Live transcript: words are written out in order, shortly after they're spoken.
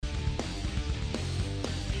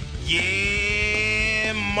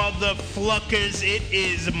Yeah, motherfuckers, it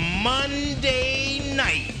is Monday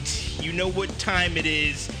night. You know what time it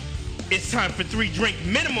is. It's time for 3 drink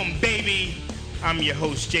minimum, baby. I'm your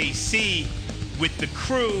host, JC, with the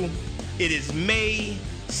crew. It is May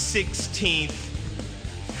 16th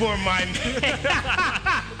for my...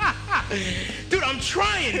 Dude, I'm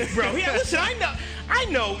trying, bro. Yeah, listen, I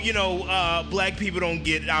know, black people don't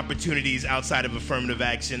get opportunities outside of affirmative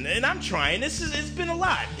action, and I'm trying. It's been a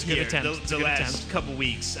lot here the last couple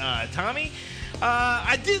weeks. Tommy,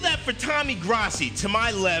 I did that for Tommy Grassi. To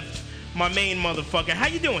my left, my main motherfucker. How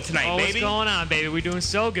you doing tonight, baby? What's going on, baby? We're doing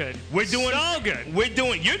so good. We're doing so good.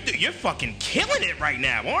 You're fucking killing it right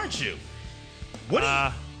now, aren't you? What?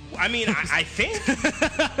 I think.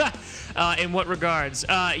 In what regards?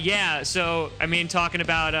 Yeah, so, talking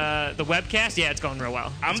about the webcast, yeah, it's going real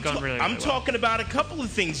well. It's going really well. I'm talking about a couple of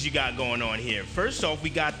things you got going on here. First off, we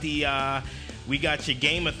got your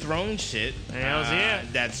Game of Thrones shit. Hells yeah.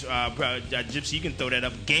 That's, Gypsy, you can throw that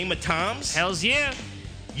up. Game of Toms. Hells yeah.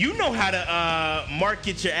 You know how to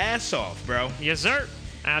market your ass off, bro. Yes, sir.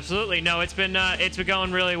 Absolutely. No, it's been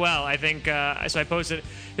going really well. I think, so I posted...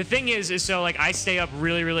 The thing is so, like, I stay up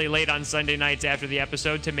really, really late on Sunday nights after the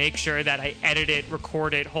episode to make sure that I edit it,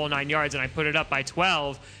 record it, whole 9 yards, and I put it up by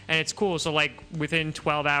 12, and it's cool. So, like, within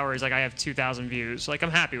 12 hours, like, I have 2,000 views. Like, I'm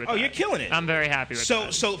happy with that. Oh, you're killing it. I'm very happy with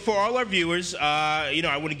that. So for all our viewers, I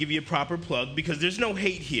want to give you a proper plug because there's no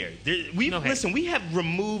hate here. Listen, we have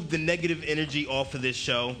removed the negative energy off of this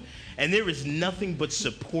show, and there is nothing but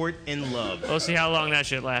support and love. We'll see how long that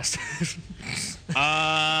shit lasts.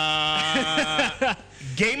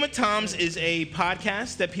 Game of Toms is a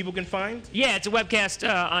podcast that people can find? Yeah, it's a webcast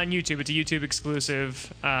on YouTube. It's a YouTube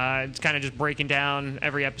exclusive. It's kind of just breaking down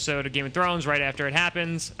every episode of Game of Thrones right after it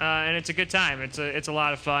happens, and it's a good time. It's a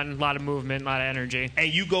lot of fun, a lot of movement, a lot of energy.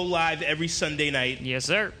 And you go live every Sunday night? Yes,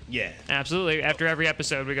 sir. Yeah. Absolutely. After every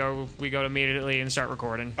episode, we go immediately and start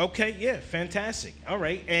recording. Okay, yeah, fantastic. All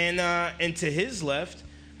right, and to his left,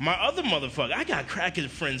 my other motherfucker, I got cracker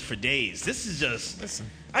friends for days. This is just... Listen.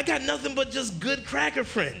 I got nothing but just good cracker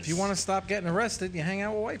friends. If you want to stop getting arrested, you hang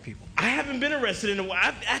out with white people. I haven't been arrested in a while.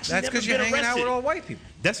 I've actually That's never because been you're hanging arrested. out with all white people.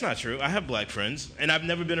 That's not true. I have black friends, and I've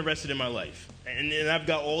never been arrested in my life. And I've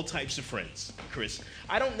got all types of friends, Chris.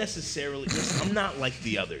 I don't necessarily... Listen, I'm not like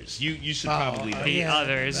the others. You should probably know. The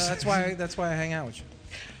others. That's why I hang out with you.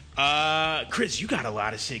 Chris, you got a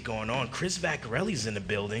lot of shit going on. Chris Vaccarelli's in the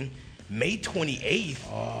building. May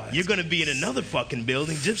 28th, you're going to be in another fucking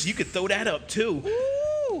building. Just you could throw that up, too.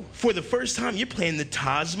 Ooh. For the first time, you're playing the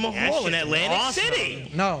Taj Mahal in Atlantic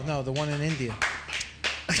City. No, the one in India.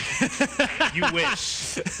 You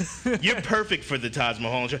wish. You're perfect for the Taj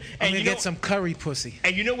Mahal. I'm going to get some curry pussy.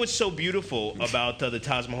 And you know what's so beautiful about the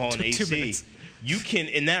Taj Mahal in AC? You can,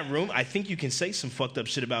 in that room, I think you can say some fucked up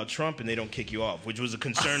shit about Trump and they don't kick you off, which was a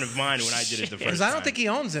concern of mine when I did it the first time. Because I don't think he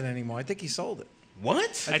owns it anymore. I think he sold it.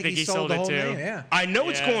 What? I think he sold it too. Yeah. I know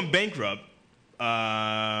it's going bankrupt, but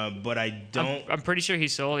I don't. I'm pretty sure he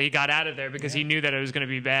sold it. He got out of there because he knew that it was going to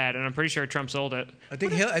be bad, and I'm pretty sure Trump sold it. I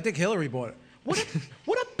think Hillary bought it. What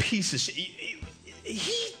a piece of shit.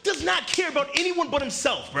 He does not care about anyone but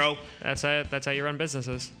himself, bro. That's how you run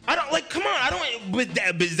businesses. I don't like. Come on, I don't.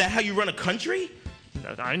 But is that how you run a country?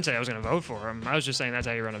 I didn't say I was going to vote for him. I was just saying that's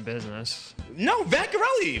how you run a business. No,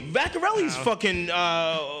 Vaccarelli's fucking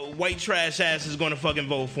white trash ass is going to fucking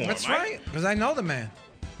vote for him. That's right, because I know the man.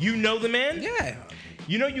 You know the man? Yeah.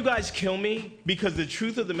 You know you guys kill me because the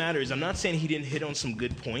truth of the matter is I'm not saying he didn't hit on some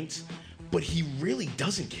good points, but he really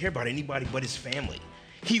doesn't care about anybody but his family.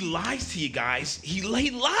 He lies to you guys. He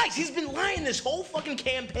lies. He's been lying this whole fucking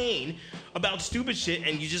campaign about stupid shit,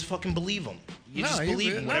 and you just fucking believe him. You just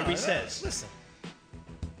believe him, whatever he says. Listen.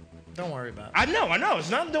 Don't worry about it. I know. It's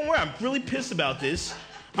not. Don't worry. I'm really pissed about this.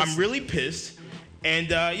 I'm really pissed. And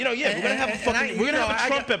we're gonna have a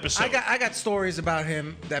Trump episode. I got stories about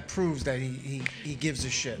him that proves that he gives a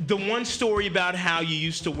shit. The one story about how you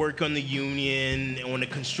used to work on the union on the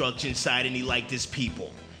construction side and he liked his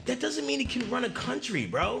people. That doesn't mean he can run a country,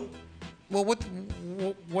 bro. Well,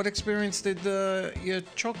 what experience did your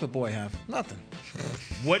chocolate boy have? Nothing.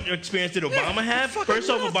 What experience did Obama have? First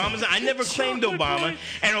off, I never claimed Obama.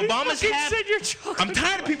 And Obama's half... I'm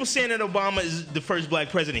tired of people saying that Obama is the first black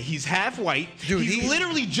president. He's half white. Dude, he's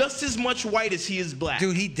literally just as much white as he is black.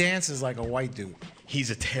 Dude, he dances like a white dude.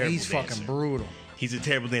 He's a terrible dancer. He's fucking brutal. He's a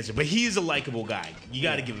terrible dancer. But he's a likable guy. You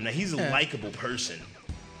got to give him that. He's a likable person.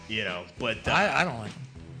 But... I don't like him.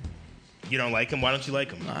 You don't like him? Why don't you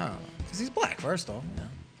like him? I don't know. Because he's black, first off. Yeah.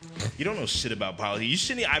 You don't know shit about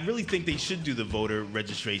politics. I really think they should do the voter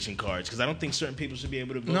registration cards because I don't think certain people should be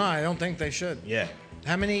able to vote. No, I don't think they should. Yeah.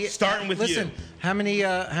 How many? Starting with listen, you. How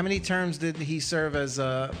many terms did he serve as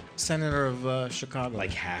senator of Chicago?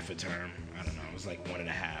 Like half a term. I don't know. It was like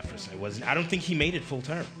 1.5 or so. It wasn't. I don't think he made it full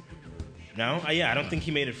term. No? Yeah, I don't think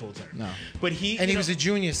he made it full term. No. But he was a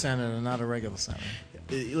junior senator, not a regular senator.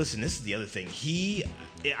 Listen, this is the other thing.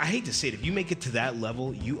 I hate to say it, if you make it to that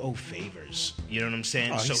level, you owe favors. You know what I'm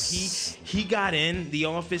saying? So he got in the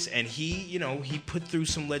office and he put through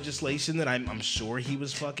some legislation that I'm sure he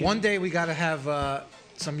was fucking. One day we got to have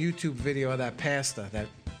some YouTube video of that pastor that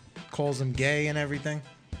calls him gay and everything.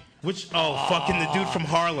 Fucking the dude from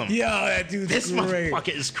Harlem. Yo, that dude's this great.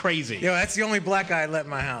 motherfucker is crazy. Yo, that's the only black guy I let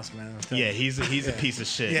in my house, man. Yeah, he's a piece of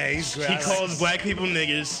shit. Yeah, he's great. He calls black people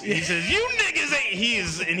niggers. Yeah. He says, "You niggas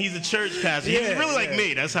ain't." And he's a church pastor. He's really like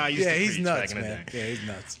me. That's how I used to preach nuts, back in the man. day. Yeah, he's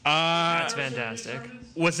nuts. That's fantastic.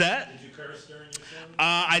 What's that? Did you curse during your show?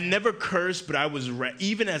 I never cursed, but I was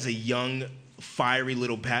even as a young, fiery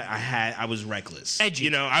little I was reckless.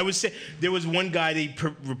 Edgy. I would say there was one guy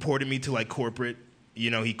that reported me to like corporate.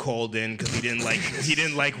 He called in because he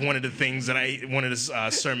didn't like one of the things that one of the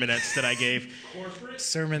sermonettes that I gave.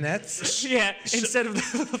 Sermonettes? Yeah. Instead of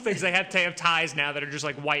the things they have ties now that are just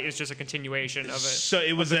like white, it's just a continuation of it. So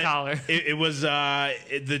it was the collar.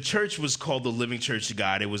 The church was called the Living Church of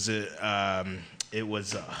God. How do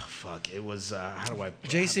I?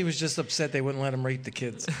 JC was just upset they wouldn't let him rape the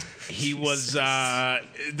kids. He was.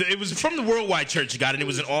 It was from the Worldwide Church of God, and it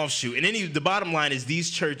was an offshoot. And the bottom line is these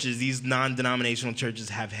churches, these non-denominational churches,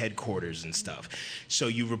 have headquarters and stuff. So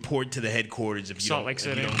you report to the headquarters if you don't like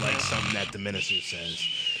something that the minister says.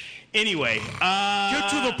 Anyway, get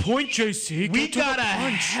to the point, JC. We got a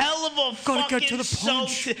hell of a fucking get to the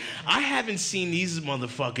punch. I haven't seen these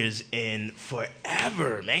motherfuckers in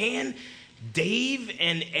forever, man. Dave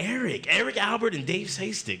and Eric Albert and Dave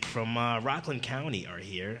Saitzyk from Rockland County are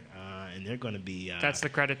here, and they're going to be. That's the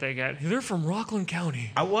credit they get. They're from Rockland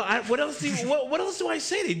County. What else do I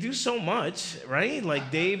say? They do so much, right? Like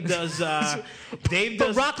Dave does.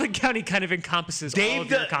 But Rockland County kind of encompasses all of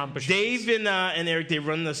your accomplishments. Dave and Eric, they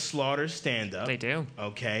run the Slaughter stand-up. They do.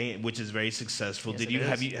 Okay, which is very successful.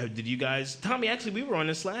 Yes, Did you guys? Tommy, actually, we were on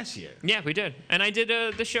this last year. Yeah, we did, and I did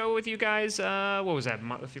the show with you guys. What was that?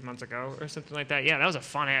 A few months ago or something like that. Yeah, that was a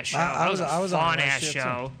fun ass show. That was a fun ass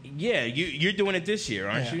show. Yeah, you're doing it this year,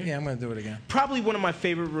 aren't you? Yeah, I'm gonna do it again. Probably one of my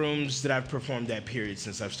favorite rooms that I've performed at, period,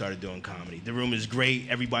 since I've started doing comedy. The room is great.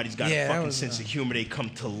 Everybody's got a fucking sense of humor. They come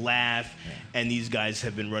to laugh, and these guys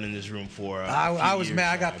have been running this room for. I was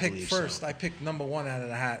mad. I got picked first. So. I picked number 1 out of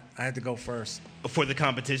the hat. I had to go first. For the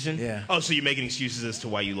competition? Yeah. Oh, so you're making excuses as to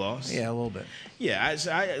why you lost? Yeah, a little bit. Yeah, I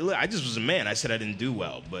just was a man. I said I didn't do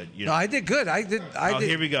well, but No, I did good. I did.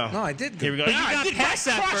 Here we go. No, I did good. Here we go. But you got past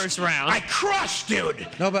that first round. I crushed, dude.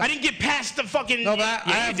 No, but I didn't get past the fucking. No, but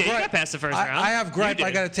you got past the first round. I have gripe. I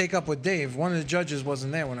got to take up with Dave. One of the judges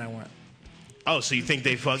wasn't there when I went. Oh, so you think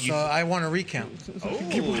they fucked you? So I want a recount. Oh,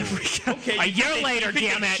 okay. A year later,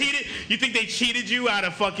 damn it. You think they cheated you out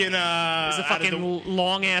of fucking? It was a fucking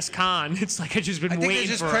long ass con. It's like I just been waiting for. I think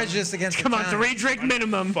they're just prejudiced against. Come on, 3 drink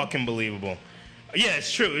minimum. Fucking believable. Yeah,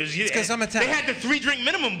 it's true. It's because I'm Italian. They had the 3 drink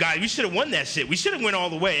minimum guy. We should have won that shit. We should have went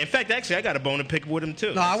all the way. In fact, actually, I got a bone to pick with him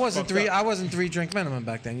too. No, I wasn't 3 drink minimum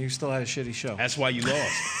back then. You still had a shitty show. That's why you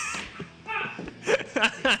lost.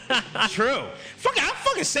 True. I'll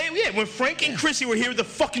fucking say it. Yeah, when Frank and Chrissy were here, the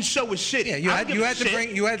fucking show was shitty. Yeah, you had to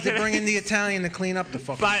bring in the Italian to clean up the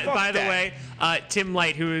fucking. By the way, Tim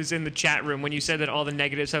Light, who is in the chat room, when you said that all the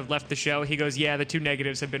negatives have left the show, he goes, "Yeah, the 2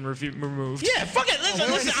 negatives have been removed." Yeah, fuck it.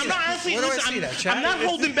 Listen. I'm not honestly. I'm not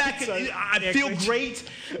holding back. I feel great.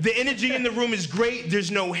 The energy in the room is great. There's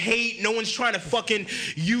no hate. No one's trying to fucking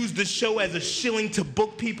use the show as a shilling to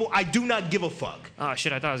book people. I do not give a fuck. Oh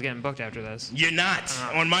shit! I thought I was getting booked after this. You're not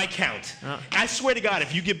on my count. I swear to God,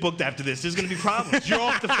 if you get booked after this, there's gonna be problems. You're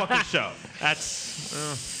off the fucking show.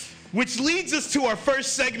 That's. Which leads us to our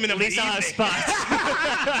first segment of the evening. At least I'll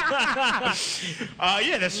have spots.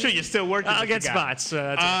 Yeah, that's true. You're still working. I'll get spots.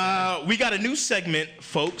 We got a new segment,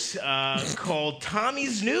 folks, called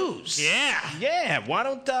Tommy's News. Yeah. Yeah. Why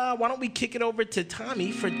don't we kick it over to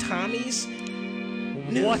Tommy for Tommy's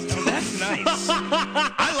News? What? Oh, that's nice.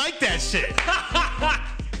 I like that shit.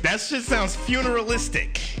 That shit sounds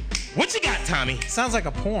funeralistic. What you got, Tommy? Sounds like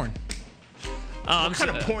a porn. What kind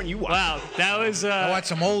of porn you watch? Wow, that was. I watched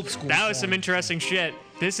some old school. That was some interesting shit.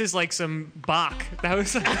 This is like some Bach. That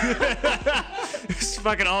was. Just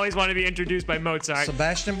fucking always want to be introduced by Mozart.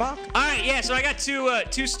 Sebastian Bach. All right, yeah. So I got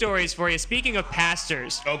two stories for you. Speaking of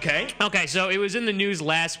pastors. Okay. Okay, so it was in the news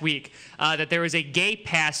last week that there was a gay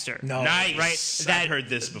pastor. No. Nice. Right. I've heard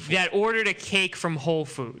this before. That ordered a cake from Whole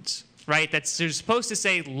Foods. right? That's supposed to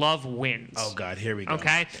say love wins. Oh, God, here we go.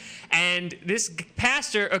 Okay? And this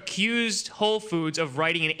pastor accused Whole Foods of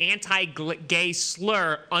writing an anti-gay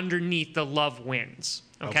slur underneath the love wins.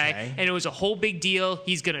 Okay? And it was a whole big deal.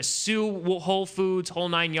 He's going to sue Whole Foods, whole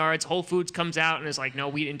 9 yards. Whole Foods comes out and is like, no,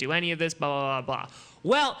 we didn't do any of this, blah, blah, blah, blah.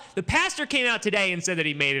 Well, the pastor came out today and said that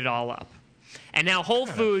he made it all up. And now Whole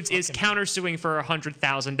Foods is countersuing for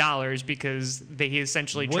 $100,000 because he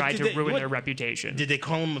essentially tried to ruin their reputation. Did they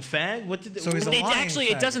call him a fag? What did they? So he's a lying actually,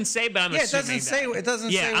 fag. It doesn't say, but I'm assuming it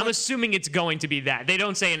doesn't say. I'm assuming it's going to be that. They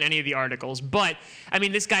don't say in any of the articles. But, I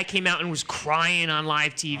mean, this guy came out and was crying on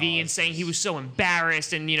live TV and saying he was so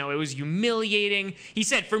embarrassed and, it was humiliating. He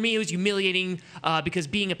said, for me, it was humiliating because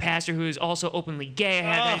being a pastor who is also openly gay, I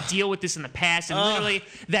had to deal with this in the past. And literally,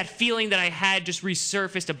 that feeling that I had just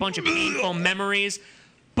resurfaced a bunch of painful memories.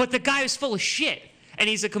 But the guy was full of shit, and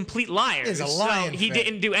he's a complete liar. He's a lying he fag.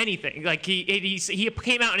 didn't do anything. Like he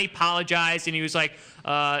came out and he apologized, and he was like,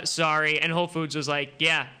 "Sorry." And Whole Foods was like,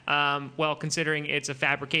 "Yeah, well, considering it's a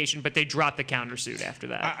fabrication," but they dropped the countersuit after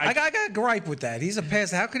that. I got a gripe with that. He's a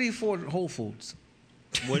pastor. How could he afford Whole Foods?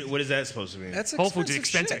 What is that supposed to mean? That's Whole Foods is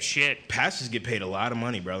expensive shit. Pastors get paid a lot of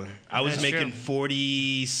money, brother. I was making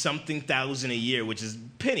 40-something thousand a year, which is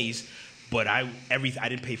pennies, but I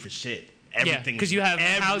didn't pay for shit. Everything, because you have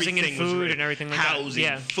housing and food and everything like that.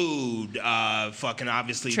 Housing, food, fucking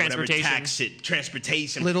obviously whatever tax shit,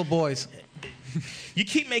 transportation. Little boys. You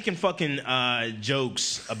keep making fucking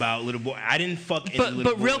jokes about little boy. I didn't fuck any little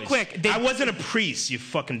boys. But real quick, I wasn't a priest. You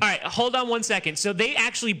fucking. All right, hold on 1 second. So they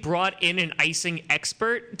actually brought in an icing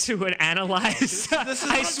expert to analyze. This is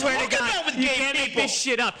I swear to God, you can't make this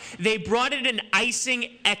shit up. They brought in an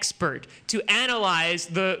icing expert to analyze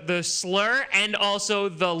the slur and also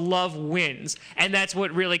the love wins, and that's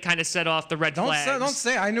what really kind of set off the red flags. Don't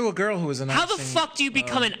say. I knew a girl who was an How icing. the fuck do you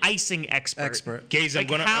become an icing expert? Gays, I'm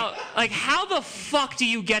gonna. How the fuck do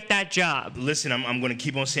you get that job? Listen, I'm going to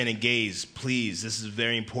keep on saying it, gays, please. This is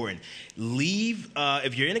very important. Leave.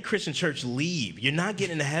 If you're in a Christian church, leave. You're not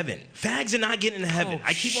getting into heaven. Fags are not getting into heaven.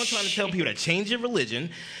 I keep on trying to tell people to change your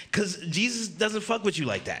religion because Jesus doesn't fuck with you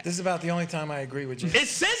like that. This is about the only time I agree with you. It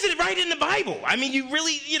says it right in the Bible. I mean, you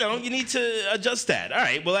really, you need to adjust that. All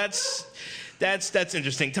right, well, that's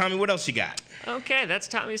interesting. Tommy, what else you got? Okay, that's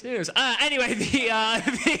Tommy's news. Anyway, I'm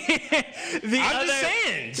just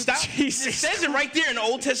saying. Stop. It says it right there in the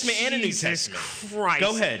Old Testament and the New Testament. Christ.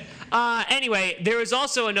 Go ahead. Anyway, there was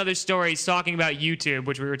also another story talking about YouTube,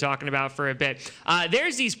 which we were talking about for a bit.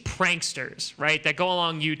 There's these pranksters, right, that go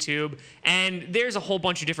along YouTube, and there's a whole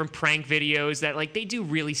bunch of different prank videos that, they do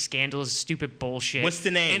really scandalous, stupid bullshit. What's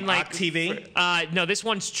the name? TV? No, this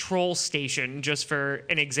one's Troll Station, just for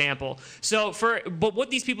an example. But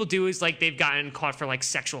what these people do is, they've gotten caught for,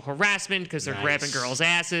 sexual harassment because they're grabbing girls'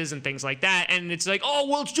 asses and things like that, and it's like, oh,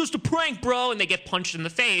 well, it's just a prank, bro, and they get punched in the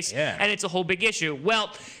face, and it's a whole big issue.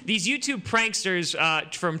 Well, these YouTube pranksters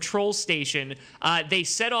from Troll Station, they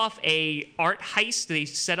set off a art heist. They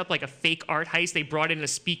set up a fake art heist. They brought in a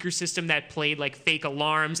speaker system that played fake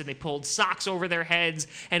alarms, and they pulled socks over their heads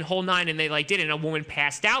and whole nine, and they did it, and a woman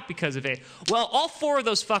passed out because of it. Well, all 4 of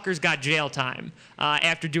those fuckers got jail time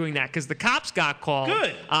after doing that because the cops got called.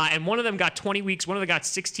 Good. And one of them got 20 weeks, one of them got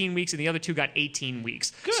 16 weeks, and the other 2 got 18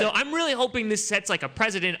 weeks. Good. So I'm really hoping this sets a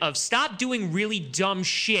precedent of stop doing really dumb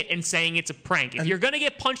shit and saying it's a prank. If you're going to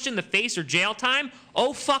get punched in the face or jail time,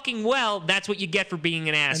 oh fucking well, that's what you get for being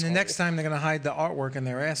an asshole. And the next time they're going to hide the artwork in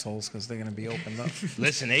their assholes because they're going to be opened up.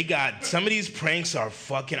 Listen, some of these pranks are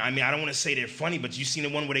fucking, I mean, I don't want to say they're funny, but you seen the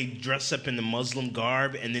one where they dress up in the Muslim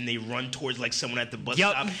garb and then they run towards someone at the bus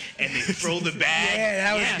stop and they throw the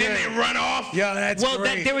bag and then they run off? Yeah, that's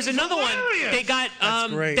great. There was another one. They got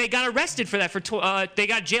arrested for that. They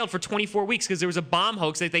got jailed for 24 weeks because there was a bomb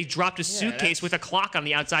hoax that they dropped a suitcase with a clock on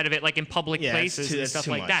the outside of it, in public places and stuff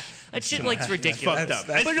like that. That shit looks ridiculous. Fucked up.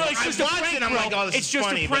 But no, it's just a prank, bro. I'm like, oh, this it's is just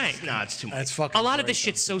funny, a prank. No, it's too much. That's fucking a lot of great, this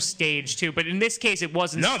shit's so staged too, but in this case, it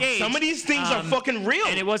wasn't staged. No, some of these things are fucking real.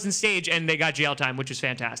 And it wasn't staged, and they got jail time, which is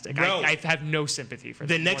fantastic. Bro, I have no sympathy for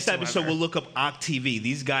them. The next episode, we'll look up TV.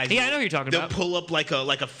 These guys. Yeah, I know who you're talking about. They'll pull up like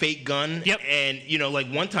a fake gun. Yep. And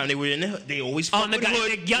one time they were in they always fuck with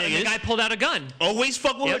hood. The guy pulled out a gun. Always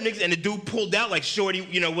fuck with hood niggas, and the dude pulled out shorty.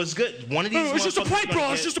 Was good. One of these. It's just a prank,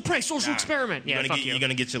 bro. It's just a prank. Social experiment. Yeah, you're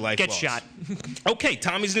gonna get your life. Get lost. shot. Okay,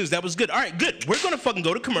 Tommy's news. That was good. All right, good. We're gonna fucking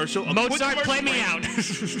go to commercial. Mozart, play me out.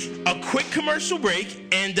 A quick commercial break,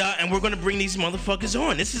 and we're gonna bring these motherfuckers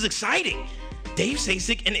on. This is exciting. Dave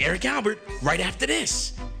Saitzyk and Eric Albert right after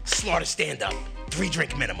this. Slaughter stand up. 3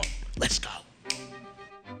 drink minimum. Let's go.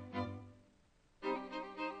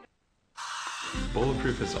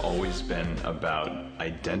 Bulletproof has always been about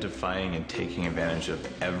identifying and taking advantage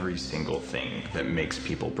of every single thing that makes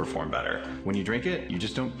people perform better. When you drink it, you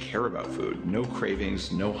just don't care about food. No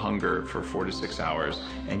cravings, no hunger for 4 to 6 hours,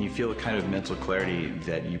 and you feel a kind of mental clarity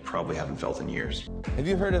that you probably haven't felt in years. Have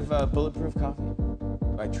you heard of Bulletproof coffee?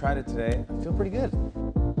 I tried it today. I feel pretty good.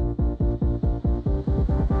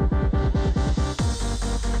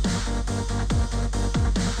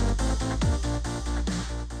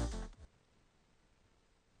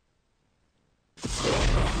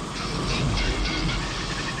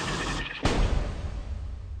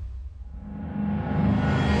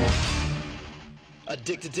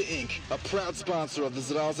 Addicted to Ink, a proud sponsor of the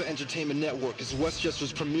Zaraza Entertainment Network, is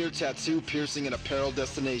Westchester's premier tattoo, piercing, and apparel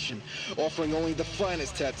destination, offering only the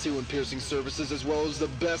finest tattoo and piercing services as well as the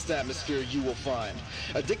best atmosphere you will find.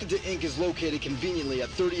 Addicted to Ink is located conveniently at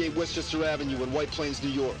 38 Westchester Avenue in White Plains, New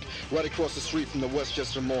York, right across the street from the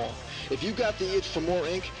Westchester Mall. If you got the itch for more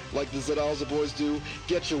ink, like the Zaraza boys do,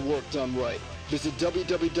 get your work done right. Visit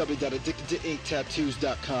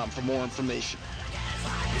www.addictedtoinktattoos.com for more information.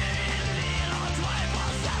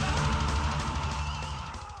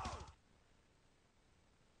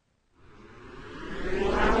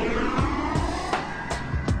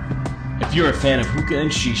 If you're a fan of hookah and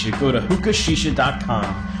shisha, go to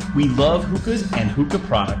hookahshisha.com. We love hookahs and hookah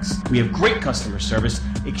products. We have great customer service,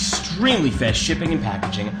 extremely fast shipping and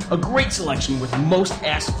packaging, a great selection with most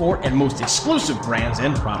asked for and most exclusive brands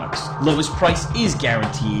and products. Lowest price is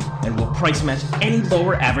guaranteed and will price match any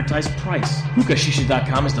lower advertised price.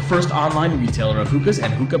 Hookahshisha.com is the first online retailer of hookahs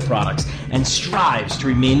and hookah products and strives to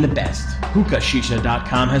remain the best.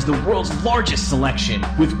 Hookahshisha.com has the world's largest selection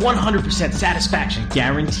with 100% satisfaction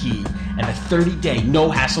guaranteed and a 30-day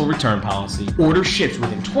no-hassle return policy. Order ships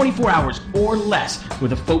within 24 hours or less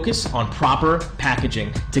with a focus on proper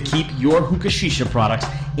packaging to keep your hookah shisha products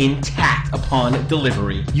intact upon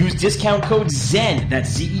delivery. Use discount code ZEN,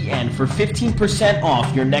 that's Z-E-N, for 15%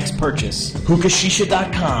 off your next purchase.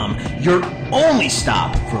 Hookahshisha.com, your only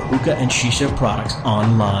stop for hookah and shisha products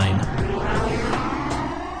online.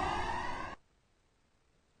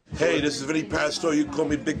 Hey, this is Vinny Pastor. You can call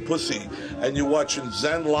me Big Pussy, and you're watching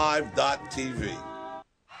ZenLive.tv.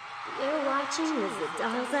 You're watching the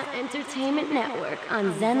Zaraza Entertainment Network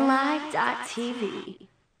on ZenLive.tv.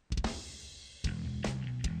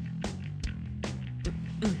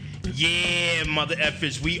 Yeah, mother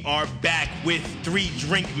effers, we are back with 3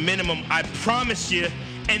 drink minimum. I promise you.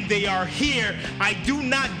 And they are here. I do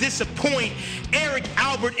not disappoint. Eric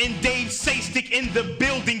Albert and Dave Saitzyk in the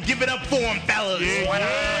building. Give it up for them, fellas.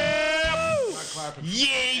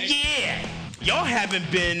 Yeah. Y'all haven't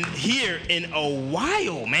been here in a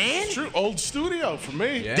while, man. It's true. Old studio for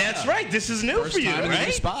me. Yeah. That's right. This is new First for you, time in right? a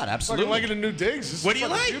new spot, absolutely. Like the new digs. This what do you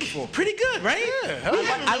like? Beautiful. Pretty good, right? Yeah. Hell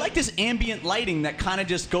yeah. I like this ambient lighting that kind of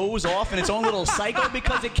just goes off in its own little cycle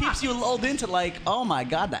because it keeps you lulled into like, oh my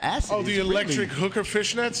God, the acid. Oh, the electric hooker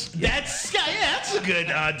fishnets? That's a good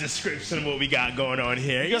description of what we got going on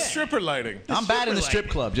here. You got stripper lighting. I'm bad in the strip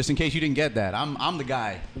club, just in case you didn't get that. I'm the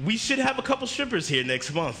guy. We should have a couple strippers here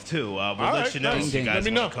next month too. We'll let you know if you guys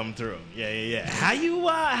want to come through. Yeah. How you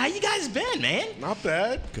guys been, man? Not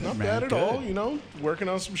bad. Good, Not man. bad at Good. all. You know, working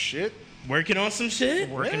on some shit. Working on some shit?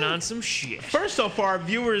 First off, for our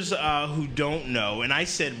viewers who don't know, and I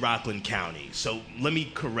said Rockland County, so let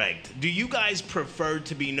me correct. Do you guys prefer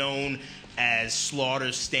to be known as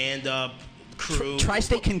Slaughter Stand-Up Crew?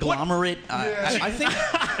 Tri-State Conglomerate. I think.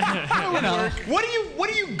 What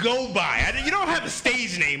do you go by? You don't have a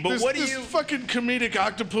stage name, but what do you? This fucking comedic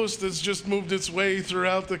octopus that's just moved its way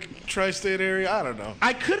throughout the tri-state area. I don't know.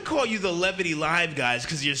 I could call you the Levity Live guys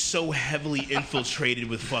because you're so heavily infiltrated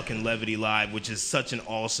with fucking Levity Live, which is such an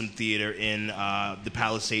awesome theater in the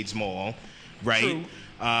Palisades Mall, right? True.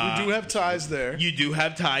 We do have ties there. You do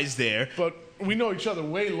have ties there, but we know each other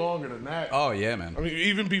way longer than that. Oh yeah, man. I mean,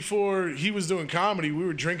 even before he was doing comedy, we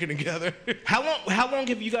were drinking together. How long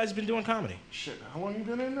have you guys been doing comedy? Shit, how long you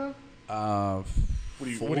been in now?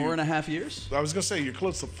 4.5 years. I was gonna say you're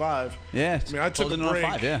close to 5. Yeah. I mean, I took a break.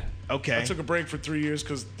 5, yeah. Okay. I took a break for 3 years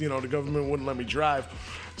because the government wouldn't let me drive.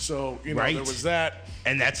 So there was that.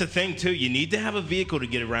 And that's a thing too. You need to have a vehicle to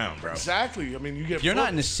get around, bro. Exactly. I mean, if you're not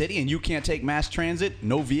in the city and you can't take mass transit,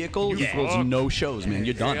 no vehicle equals no shows, man.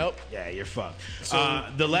 You're done. Yep. Yeah, you're fucked. So,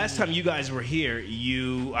 the last time you guys were here,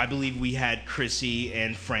 I believe we had Chrissy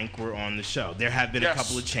and Frank were on the show. There have been a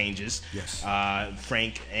couple of changes. Yes.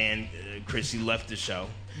 Frank and Chrissy left the show.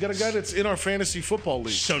 You got a guy that's in our fantasy football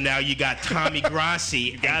league. So now you got Tommy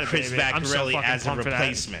Grassi and Chris Vaccarelli as a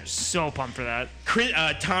replacement. So pumped for that.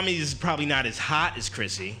 Tommy is probably not as hot as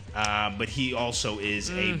Chrissy, but he also is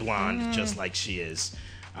a blonde, just like she is.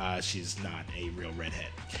 She's not a real redhead.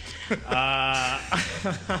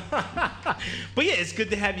 But yeah, it's good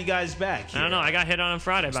to have you guys back here. I don't know. I got hit on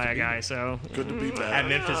Friday by a guy, so Good to be back. At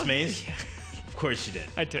Memphis Maze? Of course you did.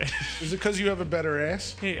 I did. Is it because you have a better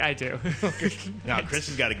ass? I do. No, Chris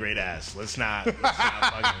has got a great ass. Let's not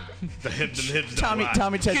fucking, the hips Tommy, don't lie.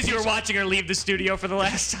 Tommy, Because you were watching her leave the studio for the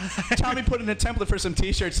last time. Tommy put in a template for some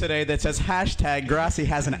T-shirts today that says #Grassy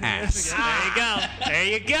has an ass. There you go. There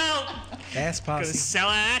you go. Ass Gonna posse. sell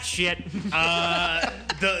that shit.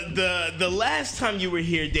 The last time you were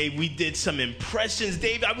here, Dave, we did some impressions.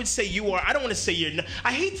 Dave, I would say you are. I don't want to say you're.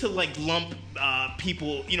 I hate to like lump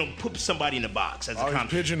people, put somebody in a box as a He's comic.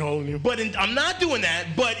 pigeonholing you. But I'm not doing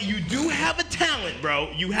that. But you do have a talent, bro.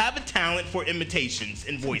 You have a talent for imitations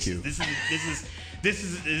and voices. This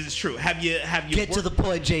is true. Have you? Get to the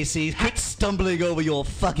point, JC. Quit stumbling over your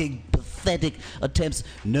fucking pathetic attempts.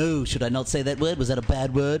 No, should I not say that word? Was that a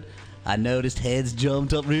bad word? I noticed heads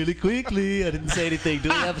jumped up really quickly. I didn't say anything. Do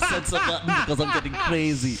we have a censor button? Because I'm getting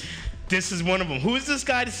crazy. This is one of them. Who is this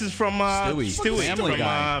guy? This is from Stewie Family from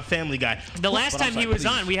Guy. Family Guy. The last time he was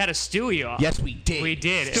on, we had a Stewie off. Yes, we did. We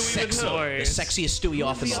did. Stewie It's with who? The glorious. sexiest Stewie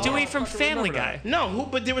off in the Stewie from Family Guy. No,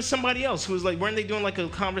 but there was somebody else who was like, weren't they doing like a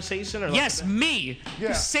conversation? Or like Yes, me. Yeah.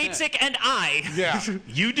 Saitzyk and I. Yeah.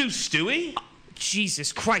 You do Stewie?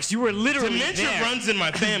 Jesus Christ, you were literally Dementia there. runs in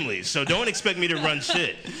my family, so don't expect me to run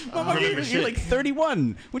shit. You're like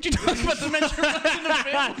 31. What you talking about dementia runs in the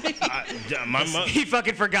family? He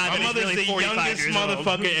fucking forgot My that he's mother's really the 45 youngest years old.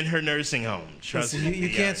 motherfucker in her nursing home. Trust Listen, me. you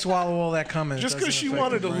can't swallow all that coming. It Just because doesn't she affect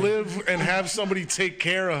wanted to your brain. live and have somebody take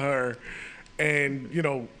care of her and,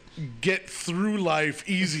 get through life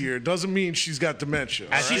easier doesn't mean she's got dementia.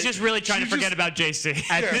 all She's right? just really trying She to forget just- about JC.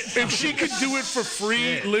 Yeah, if she could do it for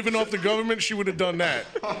free, living off the government, she would have done that.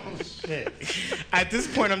 At this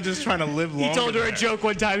point, I'm just trying to live longer. He told her a than joke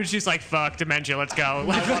one time, and she's like, "Fuck dementia, let's go."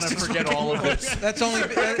 I want to forget all of this. That's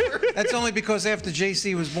only because after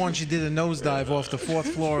JC was born, she did a nosedive off the 4th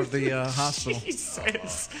floor of the hospital.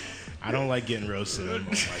 Jesus. I don't like getting roasted on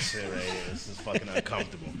my shit right here. This is fucking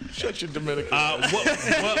uncomfortable. Shut your Dominican. Man,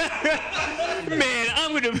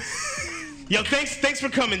 I'm gonna. Yo, thanks for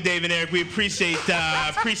coming, Dave and Eric. We appreciate you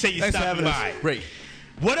Thanks for stopping having by. us. Great.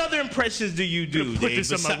 What other impressions do you do, put Dave,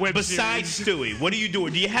 this on my web besides series. Stewie? What do you do?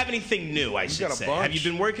 Or do you have anything new, I should got a say? bunch. Have you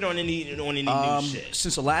been working on any new shit?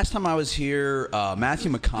 Since the last time I was here,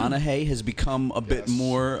 Matthew McConaughey has become a bit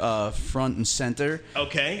more front and center.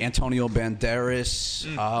 Okay. Antonio Banderas.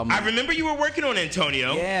 I remember you were working on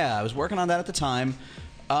Antonio. Yeah, I was working on that at the time.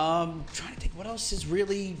 Trying to think what else is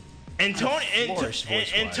really. Antonio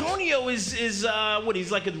is what?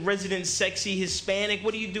 He's like a resident sexy Hispanic.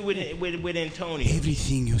 What do you do with Antonio?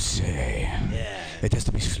 Everything you say. Yeah. It has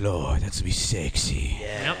to be slow. It has to be sexy.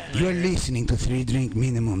 Yeah. You are listening to 3 Drink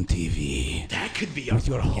Minimum TV. That could be with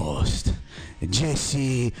your host,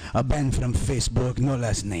 Jesse, a band from Facebook, no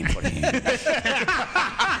last name for him.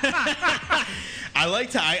 I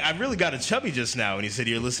liked how I really got a chubby just now when he said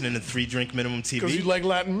you're listening to 3 Drink Minimum TV. Because you like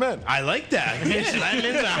Latin men. I like that. Yeah, Latin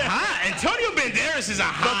men are hot. Antonio Banderas is a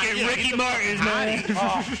hot. Fucking Ricky Martin's, man.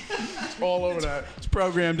 It's all over that. It's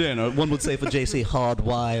programmed in. Or one would say for JC,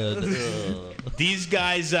 hardwired. These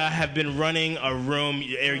guys have been running a room.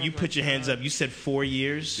 Eric, you put your hands up. You said 4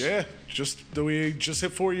 years. Yeah, we just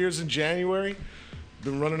hit 4 years in January.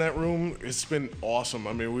 Been running that room. It's been awesome.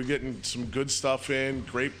 I mean, we're getting some good stuff in,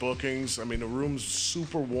 great bookings. I mean, the room's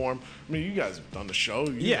super warm. I mean, you guys have done the show.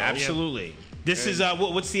 You know. Absolutely. This is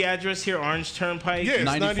what's the address here? Orange Turnpike. Yeah, it's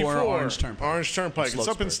 94 Orange Turnpike. Orange Turnpike. It's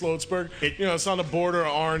up in Sloatsburg. It's on the border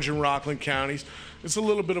of Orange and Rockland counties. It's a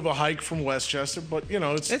little bit of a hike from Westchester, but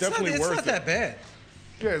it's definitely worth it. It's not that bad.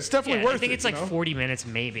 Yeah, it's definitely worth it. I think it's like 40 minutes,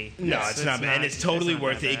 maybe. No, it's not bad. And it's totally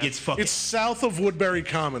worth it. It gets fucking. It's south of Woodbury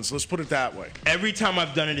Commons. Let's put it that way. Every time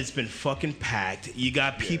I've done it, it's been fucking packed. You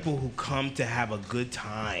got people who come to have a good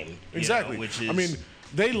time. Exactly. Which is. I mean,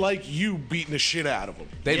 they like you beating the shit out of them.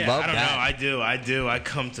 They love I don't that. know. I do. I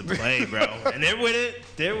come to play, bro. And they're with it.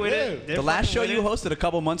 They're with it. They're The last show fucking you with it. hosted a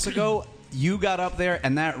couple months ago, you got up there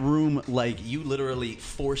and that room, like, you literally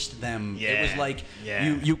forced them. Yeah. It was like Yeah.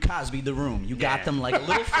 you Cosby'd the room. You got them like a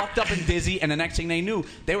little fucked up and dizzy, and the next thing they knew,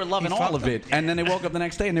 they were loving all of it. And then they woke up the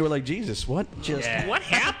next day and they were like, Jesus, what just What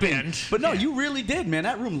happened? But no, you really did, man.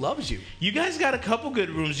 That room loves you. You guys got a couple good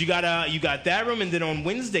rooms. You got that room, and then on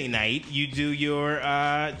Wednesday night you do your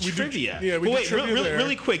trivia. we But do wait, trivia there.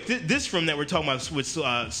 really quick. This room that we're talking about with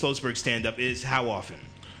Sloatsburg stand up is how often?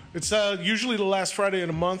 It's usually the last Friday in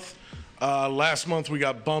the month. Last month we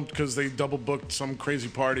got bumped because they double booked some crazy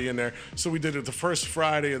party in there. So we did it the first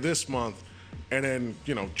Friday of this month. And then,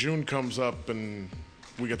 June comes up and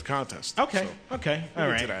we get the contest. Okay, So, okay, all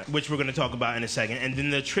we'll right. do that. Which we're going to talk about in a second. And then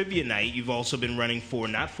the trivia night, you've also been running for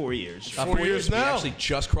not 4 years. 4 years We now. actually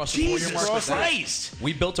just crossed the 4-year Jesus mark with that. Christ!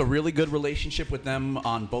 We built a really good relationship with them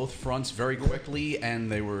on both fronts very quickly,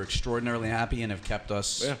 and they were extraordinarily happy and have kept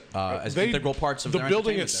us as integral parts of the their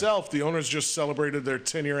building entertainment itself. The owners just celebrated their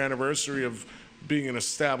 10-year anniversary of being an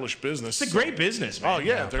established business. It's a great business, man. Oh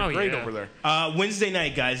yeah, they're great over there. Wednesday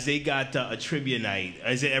night, guys, they got a trivia night.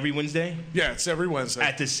 Is it every Wednesday? Yeah, it's every Wednesday.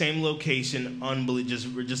 At the same location,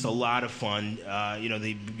 just a lot of fun.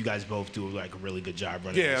 You guys both do like a really good job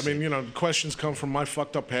running. Yeah, this I mean, questions come from my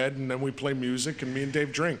fucked up head, and then we play music, and me and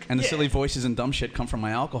Dave drink. And the silly voices and dumb shit come from my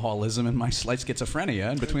alcoholism and my slight schizophrenia.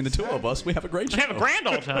 And between the two of us, we have a great show. We have a grand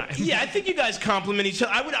old time. Yeah, I think you guys compliment each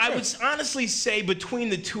other. I would honestly say between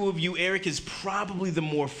the two of you, Eric is probably the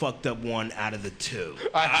more fucked up one out of the two.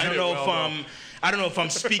 I don't know if I'm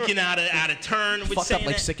speaking out of turn with Fucked saying up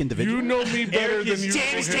like that. sick individual. You know me better than you know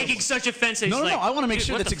Dan is him. taking such offense. No, I want to make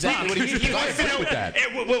sure that's exactly what he means. I agree with that.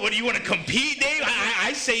 What do you want to compete, Dave?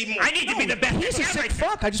 I say I need to be the best. He's a sick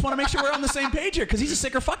fuck. I just want to make sure we're on the same page here because he's a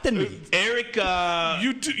sicker fuck than me. Eric,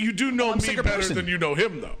 you do know me better than you know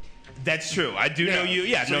him, though. That's true. I do know you.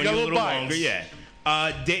 Yeah, so know you got you a a little little longer. Yeah.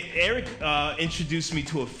 Eric introduced me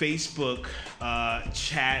to a Facebook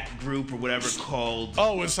chat group or whatever called.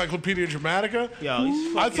 Oh, Encyclopedia Dramatica?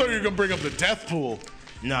 Yo, I thought you were going to bring up the death pool.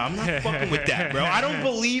 No, I'm not fucking with that, bro. I don't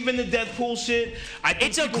believe in the death pool shit.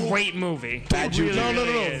 It's a great movie. No.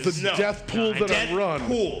 The death pool that I run.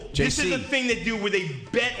 Pool. This is the thing they do where they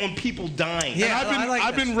bet on people dying. Yeah,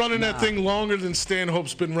 I've been running that thing longer than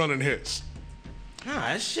Stanhope's been running his. Nah,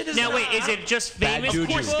 that shit is. Now wait, is it just famous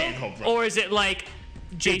people, Stanhope, or is it like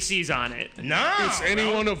JC's on it? No, it's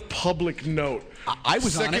anyone of public note. I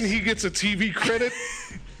was on it. Second he gets a TV credit,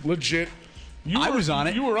 legit. I was on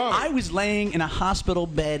it. You were on it. I was laying in a hospital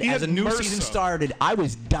bed as a new season started. I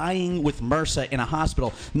was dying with MRSA in a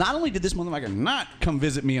hospital. Not only did this motherfucker not come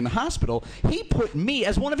visit me in the hospital, he put me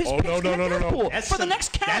as one of his picks in the death pool for the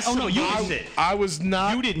next cast. Oh no, you I was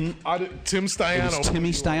not. You didn't. Tim Stiano. It was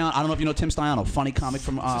Timmy Stiano. I don't know if you know Tim Stiano, funny comic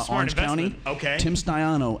from Orange County. Okay. Tim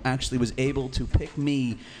Stiano actually was able to pick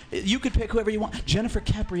me. You could pick whoever you want. Jennifer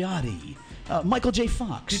Capriati. Michael J.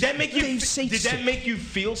 Fox. Did that make you? Dave Did Saitzyk. that make you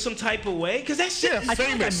feel some type of way? Because that shit. I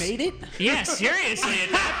think I made it. Yeah, seriously. At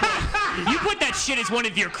that point, you put that shit as one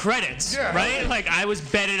of your credits, right? Like I was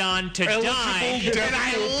betted on to die, and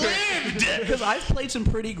I lived. Because I've played some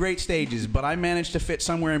pretty great stages, but I managed to fit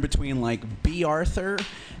somewhere in between like B. Arthur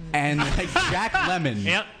and like Jack Lemmon.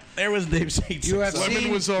 Yep. There was Dave Saitzyk. You have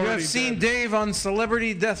Lemon seen Dave on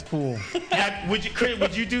Celebrity Death Pool.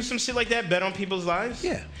 Would you do some shit like that? Bet on people's lives?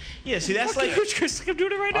 Yeah. Yeah. See, that's like. I'm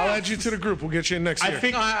doing it right now. I'll add you to the group. We'll get you in next year. I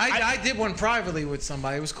think I did one privately with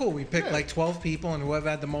somebody. It was cool. We picked like 12 people, and whoever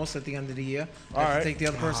had the most at the end of the year, had to take the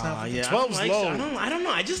other person out. Yeah, 12's low. I don't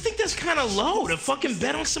know. I just think that's kind of low to fucking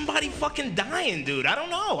bet on somebody fucking dying, dude. I don't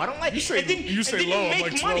know. I don't like. You say low. I'm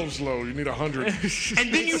like 12's low. You need 100.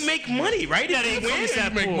 And then you make money, right? That ain't If you win, that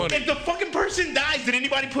you make money. If the fucking person dies, did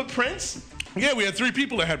anybody put Prince? Yeah, we had 3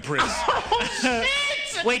 people that had Prince.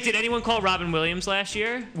 Wait, did anyone call Robin Williams last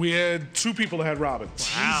year? We had 2 people that had Robin.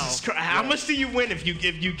 Wow. Jesus Christ. How much do you win if you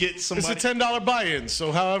get somebody? It's a $10 buy-in,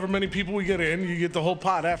 so however many people we get in, you get the whole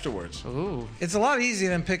pot afterwards. Ooh. It's a lot easier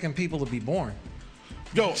than picking people to be born.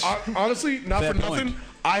 Yo, honestly, not Fair for point. nothing,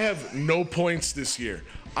 I have no points this year.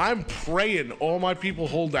 I'm praying all my people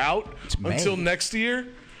hold out until next year.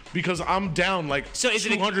 Because I'm down like So is it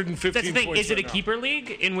 215 that's the thing. points Is it right a now. keeper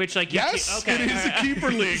league in which like you Yes, okay, it is a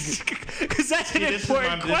keeper league. Because that's an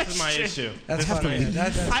important question. This is my issue. That's funny.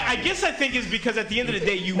 I guess I think it's because at the end of the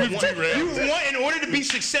day, you want in order to be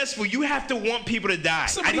successful, you have to want people to die. I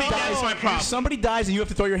think that's my problem. Somebody dies and you have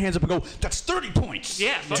to throw your hands up and go, that's 30 points.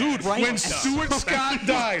 Yeah, Dude, right? when Stuart Scott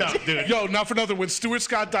died, dude. yo, not for nothing. When Stuart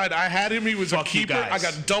Scott died, I had him. He was a keeper. I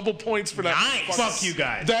got double points for that. Nice. Fuck you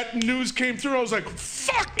guys. That news came through. I was like,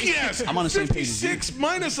 fuck yes. I'm on the same page as you. 56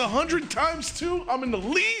 minus 100 times 2. I'm in the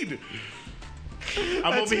lead.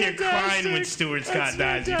 I'm over here crying when Stuart Scott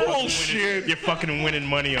dies. Bullshit. You're fucking winning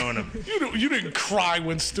money on him. You didn't cry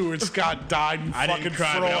when Stuart Scott died. You I fucking didn't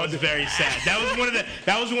cry, fraud. but I was very sad. That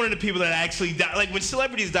was one of the people that actually died. Like when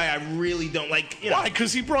celebrities die, I really don't like. You know. Why?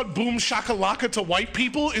 Because he brought Boom Shakalaka to white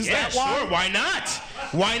people? Is Yeah, that why? sure. Why not?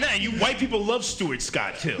 Why not? You white people love Stuart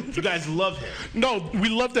Scott too. You guys love him. No, we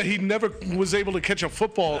love that he never was able to catch a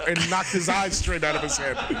football and knocked his eyes straight out of his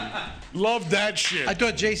head. Love that shit. I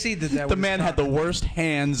thought JC did that. The man had the worst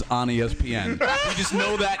hands on ESPN. We just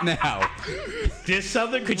know that now. This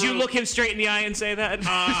other group, Could you look him straight in the eye and say that?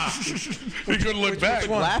 He couldn't look back.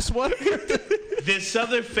 Last one? This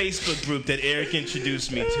other Facebook group that Eric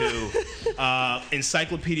introduced me to,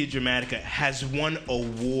 Encyclopedia Dramatica has won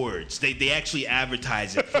awards. They actually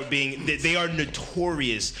advertise it for being. They are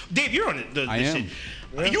notorious. Dave, you're on the shit.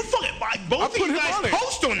 Yeah. You fucking both of you guys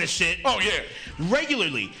post on this shit. Oh yeah,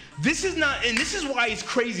 regularly. This is not, and this is why it's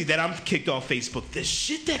crazy that I'm kicked off Facebook. The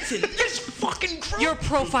shit that's in this fucking group. Your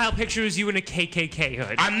profile picture is you in a KKK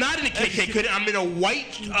hood. I'm not in a KKK hood. I'm in a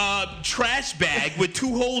white trash bag with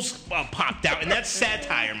 2 holes popped out, and that's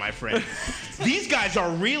satire, my friend. These guys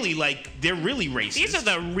are really they're really racist. These are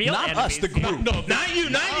the real not enemies. Us, the group. No, not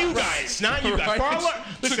you guys. Not you guys.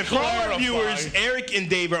 For our viewers, Eric and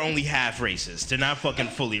Dave are only half racist. They're not fucking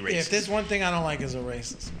fully racist. Yeah, if there's one thing I don't like is a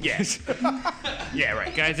racist. Yes. Yeah,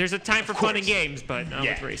 right. Guys, there's a time for fun and games, but not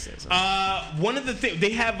with racism. One of the things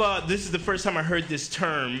they have, this is the first time I heard this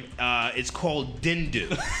term. It's called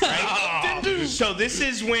dindu. Right? Dindu. So this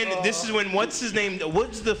is when what's his name?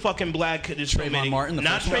 What's the fucking black? Trayvon Martin.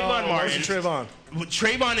 Not Trayvon Martin. Trayvon.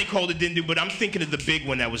 Trayvon, they called it dindu, but I'm thinking of the big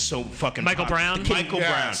one that was so fucking Michael Brown? Michael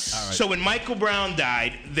Brown. Right. So when Michael Brown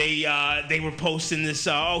died, they were posting this.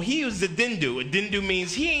 He was the dindu. A dindu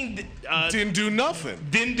means he ain't didn't do nothing.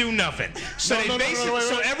 Didn't do nothing. So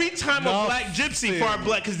so every time a black gypsy for our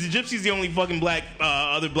black, because the gypsy's the only fucking black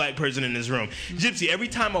other black person in this room. Gypsy. Every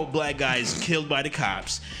time a black guy is killed by the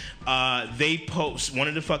cops. They post. One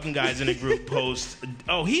of the fucking guys in the group posts.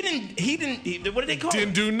 Oh, he didn't. What did they call him?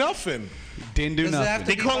 Didn't do nothing. Didn't do nothing.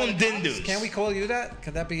 They call him dindus. Can we call you that?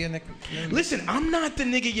 Could that be your nickname? Listen, I'm not the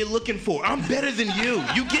nigga you're looking for. I'm better than you.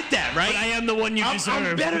 You get that, right? But I am the one you deserve.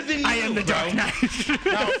 I'm better than you. I am the Dark Knight.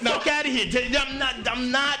 Now, fuck out of here.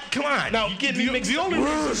 I'm not. Come on. Now, you get me mixed the only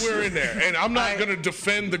reason we're in there, and I'm not going to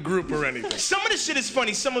defend the group or anything. Some of the shit is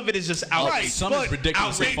funny. Some of it is just outrageous. Right, some is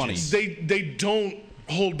ridiculously funny. They don't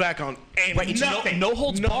hold back on anything. Right, it's no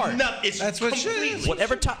holds barred. That's what shit is.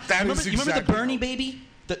 Whatever time. Remember the Bernie baby?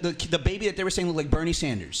 The baby that they were saying looked like Bernie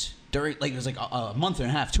Sanders. During, it was like a month and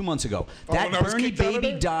a half, 2 months ago. That Bernie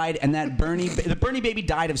baby died, and the Bernie baby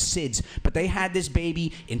died of SIDS. But they had this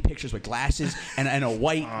baby in pictures with glasses and a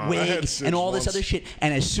white wig and all this other shit.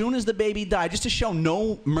 And as soon as the baby died, just to show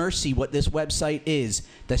no mercy what this website is,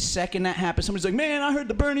 the second that happened, somebody's like, "Man, I heard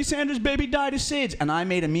the Bernie Sanders baby died of SIDS," and I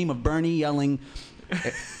made a meme of Bernie yelling.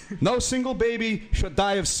 No single baby should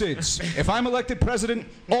die of SIDS. If I'm elected president,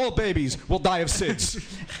 all babies will die of SIDS.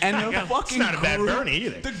 And the fucking not a bad Bernie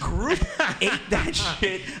either. The group ate that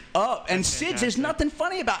shit up. And SIDS, there's nothing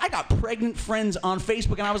funny about it. I got pregnant friends on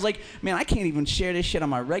Facebook, and I was like, man, I can't even share this shit on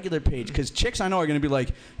my regular page because chicks I know are going to be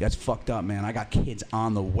like, that's fucked up, man. I got kids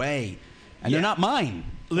on the way. And they're not mine.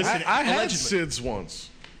 Listen, I had SIDS once.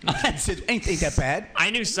 Ain't that bad? I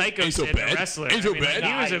knew Psycho Sid, a wrestler. Ain't so bad.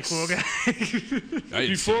 He was a cool guy.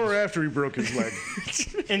 Before or after he broke his leg?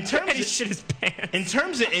 In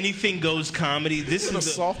terms of anything goes comedy, this is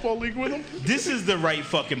a softball league with him. This is the right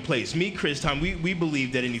fucking place. Me, Chris, Tom, we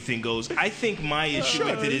believe that anything goes. I think my issue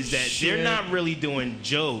with it is that they're not really doing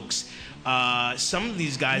jokes. Some of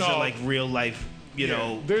these guys are like real life. You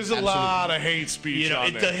know, there's a lot of hate speech. You know,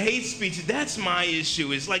 on there. The hate speech. That's my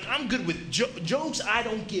issue. Is like I'm good with jokes. I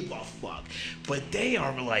don't give a fuck, but they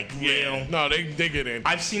are like real. No, they get in.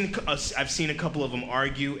 I've seen a couple of them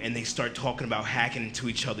argue, and they start talking about hacking into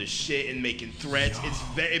each other's shit and making threats.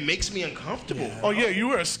 It makes me uncomfortable. Yeah. Oh yeah, you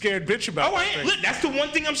were a scared bitch about. Look, that's the one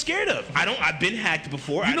thing I'm scared of. I've been hacked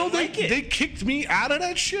before. You know they kicked me out of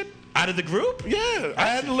that shit. Out of the group? Yeah, I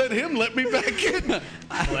had to let him let me back in.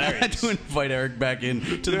 I had to invite Eric back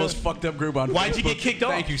in to the most fucked up group on Facebook. Why'd you get kicked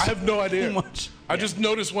off? Thank you I have no idea. so much. I just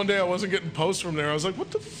noticed one day I wasn't getting posts from there. I was like,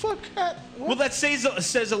 what the fuck? Well, that says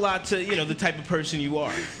a lot to the type of person you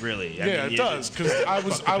are, really. It does, because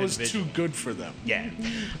I was too good for them. Yeah.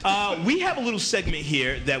 We have a little segment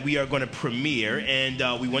here that we are going to premiere,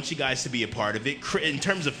 and we want you guys to be a part of it. In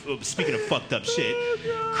terms of speaking of fucked up shit,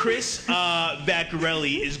 Chris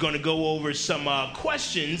Vaccarelli is going to go over some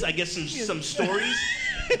questions. I guess some stories.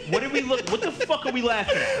 What the fuck are we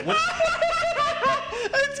laughing at?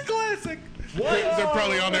 It's classic. What? They're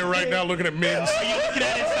probably on there right now looking at memes. Are you looking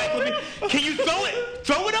at Encyclopedia? Can you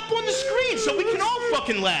throw it up on the screen so we can all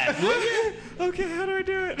fucking laugh? Okay, how do I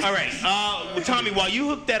do it? All right, Tommy, while you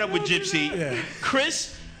hook that up with Gypsy,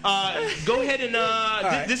 Chris, go ahead and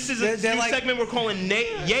this is a new segment we're calling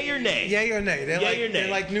Yay or Nay. Yay or nay. They're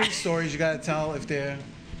like news stories. You got to tell if they're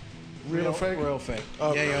real or fake. Real fake.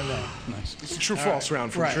 Okay. Yay or nay. Nice. It's a true-false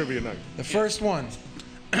round from Trivia Night. The first one.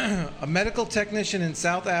 A medical technician in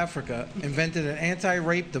South Africa invented an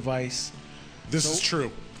anti-rape device. This is true.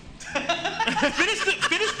 Finish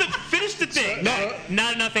Finish the thing.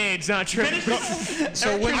 Not enough AIDS. Not true.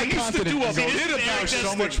 So when I used to do a bit about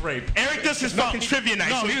so much rape. Eric does his fucking trivia night,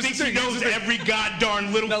 so he thinks he knows every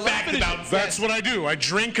goddamn little fact about. That's what I do. I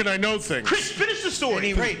drink and I know things. Chris, finish the story. And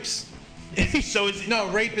he rapes. No,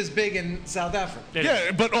 rape is big in South Africa.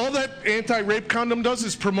 Yeah, but all that anti-rape condom does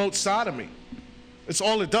is promote sodomy. It's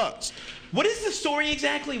all it does. What is the story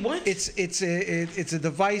exactly? What? It's a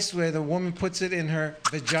device where the woman puts it in her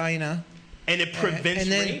vagina, and it prevents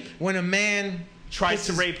and then rape. When a man tries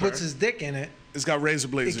to rape her, puts his dick in it. It's got razor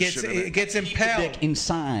blades and shit in it. It gets impaled. Dick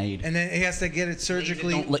inside. And then he has to get it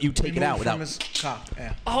surgically. Don't let you take it out removed from without. his cock.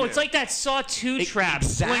 Yeah. Oh, it's like that Saw 2 trap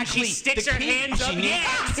when she sticks her hands up. Yeah,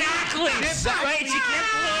 exactly. Right? She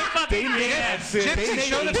can't blow fucking hands. Gypsy,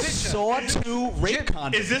 show the picture. Saw 2 rape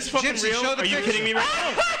condom. Is this fucking Gypsy, real? show the Are you picture. kidding me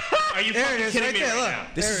right now? Are you fucking kidding me right now?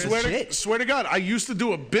 This is shit. Swear to God, I used to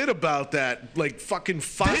do a bit about that like fucking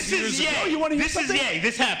 5 years ago. You want to hear This something? is yay.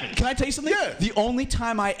 This happened. Can I tell you something? Yeah. The only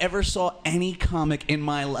time I ever saw any comic in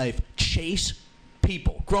my life chase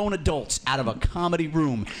people, grown adults, out of a comedy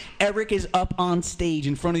room. Eric is up on stage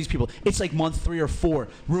in front of these people. It's like month 3 or 4.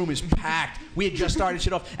 Room is packed. We had just started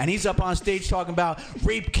shit off, and he's up on stage talking about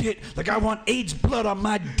rape kit. Like, I want AIDS blood on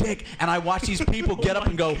my dick. And I watch these people get up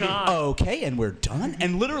and go, okay, and we're done,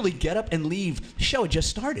 and literally get up and leave. The show had just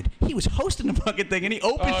started. He was hosting the fucking thing, and he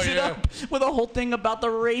opens it up with a whole thing about the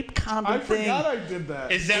rape condom thing. I forgot I did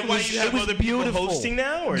that. Is that why you have other people hosting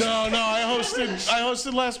now? Or? No, I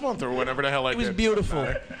hosted last month or whenever the hell I did. It was beautiful.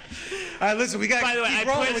 All right, listen, we got to keep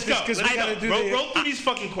rolling with this because we got to do roll through these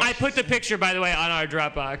fucking questions. I put the picture, by the way, on our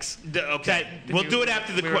Dropbox. Okay, we'll do it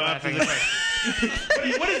after the question.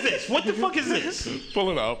 What is this? What the fuck is this?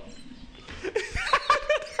 Pull it up.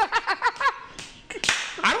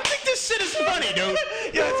 I don't think this shit is funny, dude.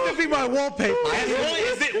 Yeah, it's gonna be my wallpaper.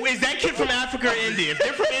 Is that kid from Africa or India? If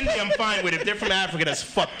they're from India, I'm fine with it. If they're from Africa, that's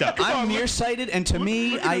fucked up. I'm nearsighted, and to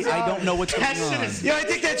me, I don't know what's going on. Yeah, I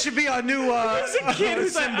think that should be our new There's a kid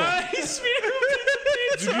who's like, symbol.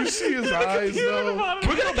 Did you see his eyes, though?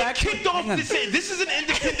 We're gonna get kicked off this. This is an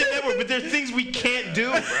independent network, but there's things we can't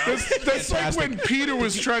do, bro. That's like when Peter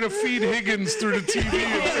was trying to feed Higgins through the TV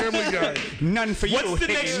in Family Guy. None for you, What's the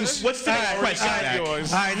next question?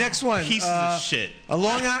 All right, next one. Pieces of shit. A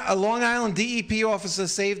Long Island DEP officer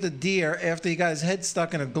saved a deer after he got his head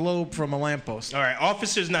stuck in a globe from a lamppost. All right,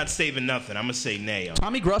 officer's not saving nothing. I'm gonna say nay.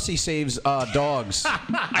 Tommy Grussi saves dogs.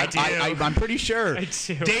 I do. I'm pretty sure. I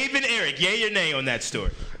do. Dave and Eric, yay or nay on that story?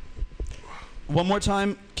 One more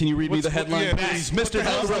time, can you read me the headline, please? Mr.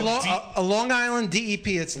 A Long Island DEP.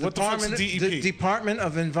 It's the DEP? Department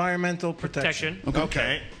of Environmental Protection.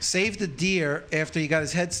 Okay. Saved a deer after he got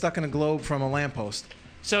his head stuck in a globe from a lamppost.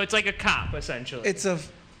 So it's like a cop, essentially. It's a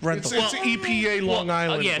rental. It's EPA Long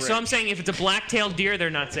Island. Yeah, so I'm saying if it's a black-tailed deer, they're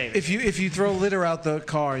not saving. If you throw litter out the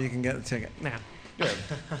car, you can get a ticket. Nah.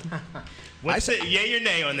 What's it? Yay or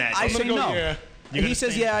nay on that? I say no. Yeah. He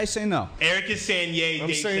says yeah, I say no. Eric is saying yay. I'm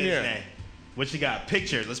Dave saying says yeah. nay. What you got?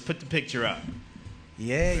 Picture. Let's put the picture up.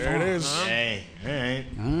 Yeah, There it is. Hey, all right.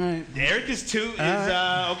 All right. Eric is 2.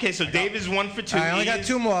 Okay, so Dave is 1 for 2. I only got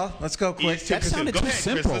 2 more. Let's go quick. That sounded too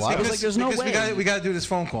simple. I was like, there's no way. We got to do this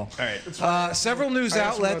phone call. All right. Several news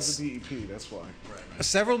outlets. The DEP, that's why.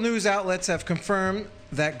 Several news outlets have confirmed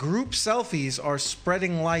that group selfies are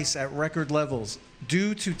spreading lice at record levels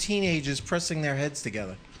due to teenagers pressing their heads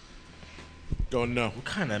together. Don't know. What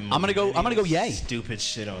kind of? I'm gonna go yay. Stupid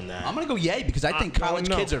shit on that. I'm gonna go yay because I think college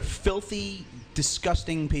kids are filthy,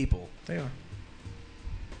 disgusting people. They are.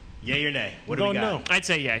 Yay or nay? What do we got? No. I'd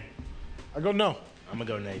say yay. I go no. I'm gonna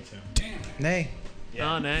go nay too. Damn. Nay.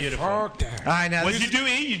 Yeah, Oh, nay. Beautiful. Fuck that. All right, now. What did you do,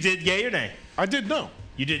 E? You did yay or nay? I did no.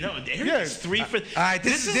 You did no. Eric Yeah. is 3 for. All right,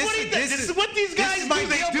 This is what these guys this is my do.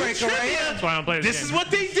 They deal do breaker right here. trivia. That's why I don't play this This game. is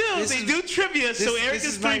what they do. This They is- do trivia. So Eric this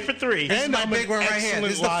is is 3 my- for 3. This is And my I'm big an one right here. excellent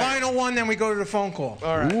This is the liar. final one, then we go to the phone call.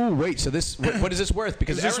 All right. Ooh, wait. So this, what is this worth?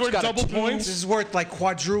 Because Is this Eric's worth got double points? This is worth like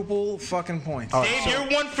quadruple fucking points. Dave, you're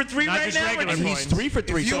 1 for 3 Not right just now. regular And he's 3 for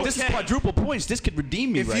 3. If you- So this is okay. quadruple points. This could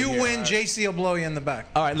redeem me If right you here. win, JC will blow you in the back.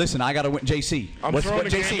 All right, listen. I got to win. JC. I'm What's throwing what? a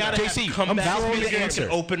game. JC. You gotta JC. come back Tell me with the an answer.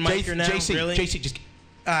 open micer now, JC. really? JC. Just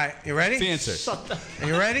All right, you ready? the answer. Are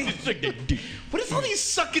you ready? What is all these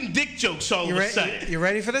sucking dick jokes all You, of a re- sudden? you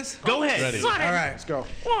ready for this? Go ahead. All right. Let's go.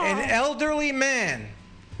 An elderly man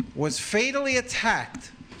was fatally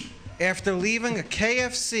attacked after leaving a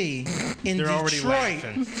KFC in They're already Detroit.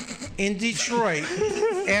 laughing. In Detroit,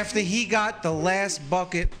 after he got the last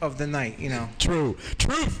bucket of the night. You know. True.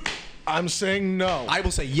 Truth. I'm saying no. I will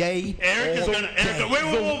say yay. Eric is gonna.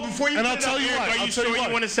 Wait, before you And put I'll it tell up, you Eric, what, Are I'll you tell you sure you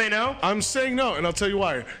what. want to say no? I'm saying no, and I'll tell you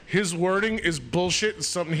why. His wording is bullshit. It's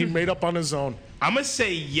something he made up on his own. I'm gonna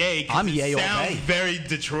say yay. I'm yay all sounds day. very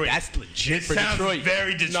Detroit. That's legit for sounds Detroit.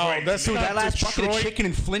 Very Detroit. No, that's Dude, not that last Detroit. bucket of chicken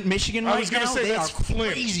in Flint, Michigan I right was gonna now, say they are that's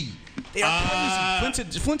Flint. crazy. They are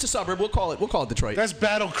crazy. Flint's a suburb. We'll call it Detroit. That's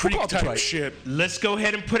Battle Creek call it type Detroit. shit. Let's go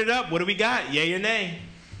ahead and put it up. What do we got? Yay or nay?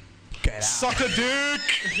 Suck a dick.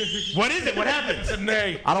 What is it? What happens? A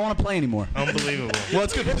nay. I don't want to play anymore. Unbelievable. Well,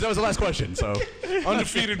 it's good because that was the last question. So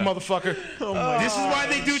Undefeated motherfucker. This is why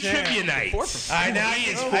they do trivia nights.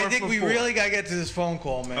 I think we really got to get to this phone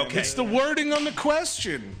call, man. Okay. It's the wording on the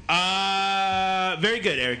question. Very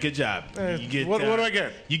good, Eric. Good job. You get, what do I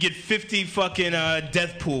get? You get 50 fucking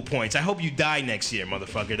death pool points. I hope you die next year,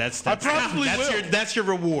 motherfucker. That's I probably will. That's your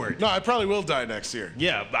reward. No, I probably will die next year.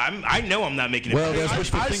 Yeah, I know I'm not making it. Well, there's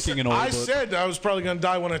wishful thinking and all. I said I was probably going to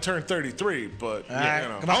die when I turned 33, but right, you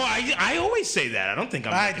know. come on. Oh, I always say that. I don't think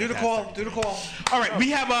I'm. All right, making do the it call. past Do the call. that. All right, we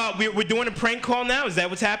have we're doing a prank call now. Is that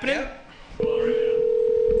what's happening? Yep.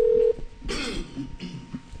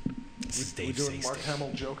 This is We Dave doing Saitzyk. Mark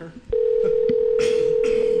Hamill Joker?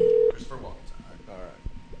 Christopher Walken. All right.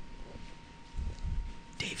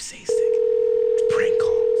 Dave Saitzyk. Prank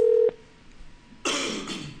call.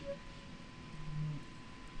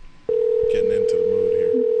 Getting into the mood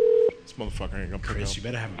here. This motherfucker ain't gonna pick Chris, up. you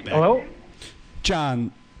better have a back. Hello?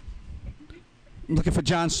 John. I'm looking for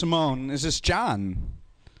John Simone. Is this John?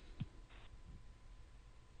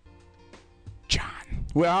 John.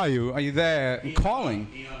 Where are you? Are you there? I'm calling.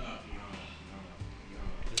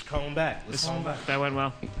 Let's call him back. Let's call him back. That went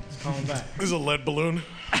well. Let's call him back. This is a lead balloon.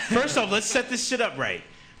 First off, let's set this shit up right.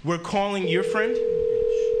 We're calling your friend,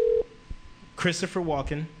 Christopher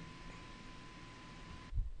Walken.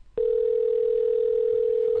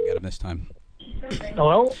 I'll get him this time.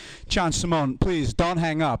 Hello? John Simone, please don't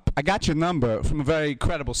hang up. I got your number from a very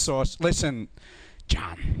credible source. Listen,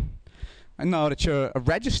 John, I know that you're a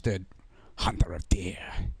registered hunter of deer.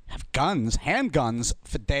 Have guns, handguns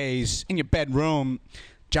for days in your bedroom.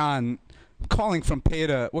 John, I'm calling from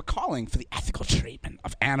Peter. We're calling for the ethical treatment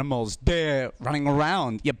of animals, deer running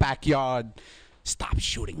around your backyard. Stop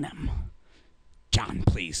shooting them. John,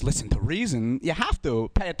 please listen to reason. You have to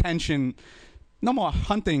pay attention. No more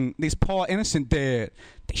hunting these poor innocent deer.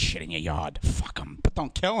 They shit in your yard. Fuck them, but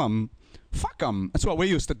don't kill them. Fuck them. That's what we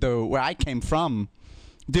used to do where I came from.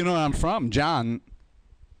 Do you know where I'm from, John?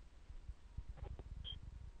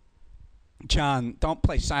 John, don't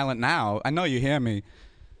play silent now. I know you hear me.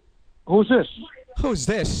 Who's this? Who's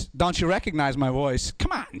this? Don't you recognize my voice?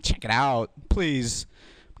 Come on, check it out, please.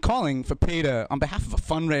 I'm calling for Peter on behalf of a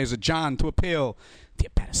fundraiser, John, to appeal to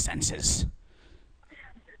your better senses.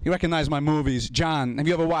 You recognize my movies. John, have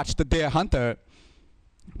you ever watched The Deer Hunter?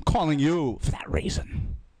 I'm calling you for that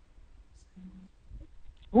reason.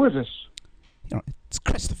 Who is this? You know, it's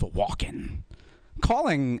Christopher Walken.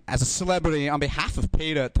 Calling as a celebrity on behalf of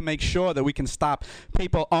Peter to make sure that we can stop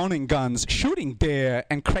people owning guns, shooting deer,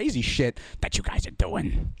 and crazy shit that you guys are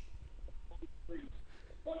doing.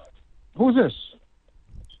 Who's this?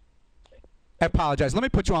 I apologize. Let me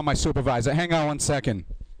put you on my supervisor. Hang on 1 second.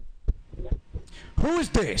 Who is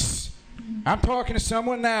this? I'm talking to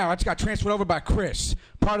someone now. I just got transferred over by Chris,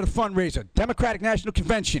 part of the fundraiser, Democratic National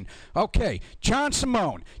Convention. Okay, John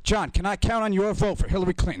Simone. John, can I count on your vote for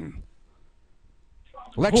Hillary Clinton?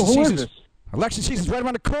 Election Who is season's, this? election season's right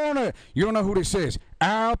around the corner. You don't know who this is.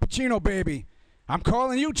 Al Pacino, baby. I'm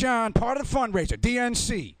calling you, John, part of the fundraiser,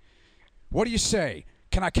 DNC. What do you say?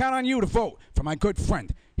 Can I count on you to vote for my good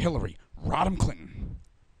friend, Hillary Rodham Clinton?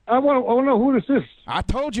 I want to know who this is. I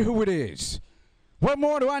told you who it is. What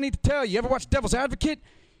more do I need to tell you? You ever watch Devil's Advocate?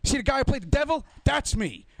 You see the guy who played the devil? That's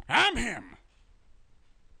me. I'm him.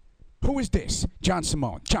 Who is this? John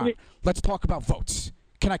Simone. John, let's talk about votes.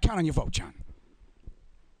 Can I count on your vote, John?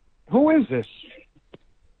 Who is this?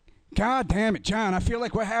 God damn it, John. I feel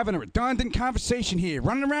like we're having a redundant conversation here,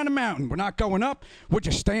 running around the mountain. We're not going up. We're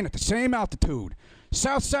just staying at the same altitude.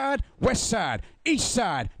 South side, west side, east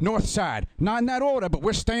side, north side. Not in that order, but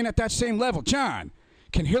we're staying at that same level. John,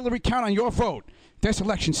 can Hillary count on your vote this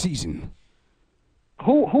election season?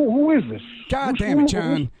 Who is this? God damn it,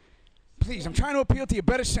 John. Please, I'm trying to appeal to your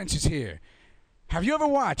better senses here. Have you ever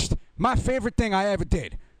watched my favorite thing I ever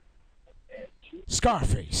did?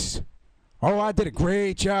 Scarface. Oh, I did a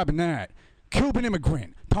great job in that. Cuban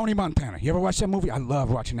Immigrant. Tony Montana. You ever watch that movie? I love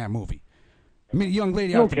watching that movie. I meet a young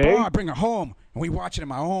lady out at the bar, bring her home, and we watch it in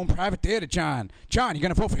my own private theater, John. John, you're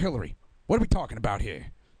going to vote for Hillary. What are we talking about here?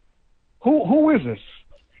 Who is this?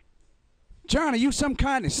 John, are you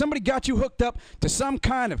somebody got you hooked up to some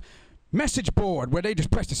kind of message board where they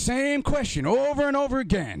just press the same question over and over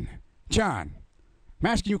again? John, I'm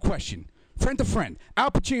asking you a question. Friend to friend, Al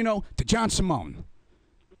Pacino to John Simone.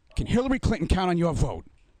 Can Hillary Clinton count on your vote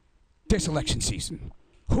this election season.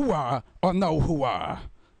 Who are or no who are?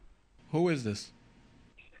 Who is this?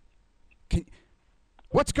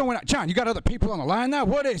 What's going on? John, you got other people on the line now?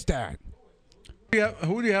 What is that?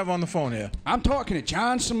 Who do you have on the phone here? I'm talking to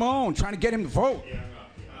John Simone, trying to get him to vote.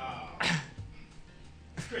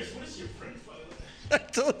 Chris, what is your friend? I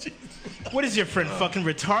told you. What is your friend fucking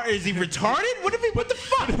retarded? Is he retarded? What the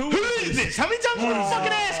fuck? Who is this? How many times am I gonna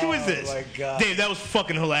fucking ask who is this? Oh my God. Dave, that was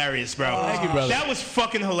fucking hilarious, bro. Thank you, brother. That was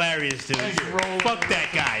fucking hilarious, dude. Fuck that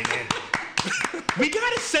guy, man. We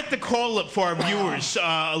gotta set the call up for our viewers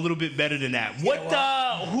a little bit better than that.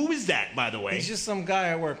 Who is that, by the way? He's just some guy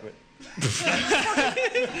I work with.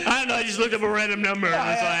 I don't know. I just looked up a random number. And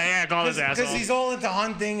that's why I call this asshole. Because he's all into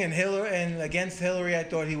hunting and Hillary and against Hillary. I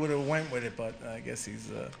thought he would have went with it, but I guess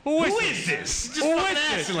he's. Who is this? Just Who fucking is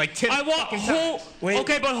ask this? him like 10 fucking times.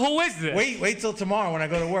 Okay, but who is this? Wait till tomorrow when I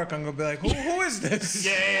go to work. I'm gonna be like, who is this?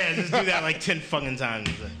 Yeah, just do that like 10 fucking times.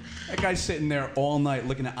 That guy's sitting there all night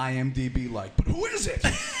looking at IMDb like, but who is it?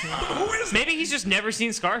 Who is it? Maybe he's just never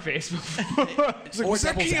seen Scarface before. Was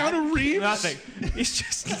that Keanu Reeves? Nothing. He's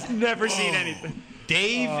just never seen anything.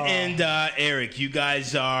 Dave and Eric, you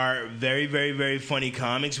guys are very, very, very funny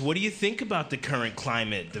comics. What do you think about the current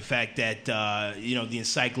climate? The fact that the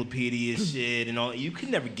encyclopedia shit and all. You can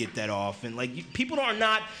never get that off, and like people are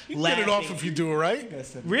not. You can get it off if you do it right.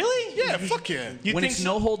 Really? Yeah, fuck yeah. When it's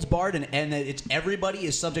no holds barred and it's everybody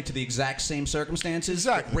is subject to the exact same circumstances.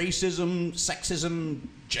 Exactly. Racism, sexism,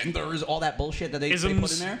 genders, all that bullshit that they put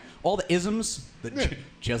in there. All the isms, the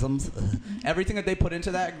jisms, everything that they put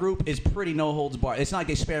into that group is pretty no holds barred. It's not like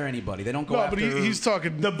they spare anybody. They don't go after. No, but he's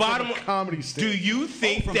talking the bottom comedy stand. Do you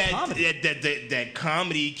think that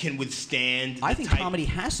comedy can withstand? I think comedy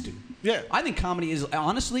has to. Yeah. I think comedy is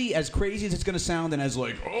honestly as crazy as it's going to sound and as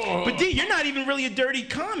like. Oh. But D, you're not even really a dirty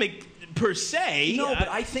comic per se. No, but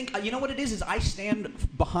I think you know what it is I stand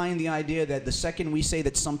behind the idea that the second we say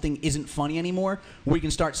that something isn't funny anymore, we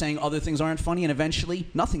can start saying other things aren't funny, and eventually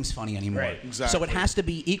nothing's funny anymore. Right, exactly. So it has to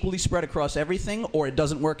be equally spread across everything, or it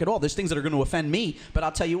doesn't work at all. There's things that are going to offend me, but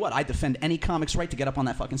I'll tell you what, I defend any comic's right to get up on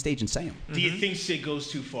that fucking stage and say them. Do you think shit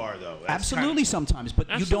goes too far though? That's Absolutely, sometimes,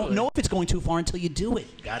 but you don't know if it's going too far until you do it.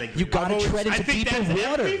 You gotta tread into deeper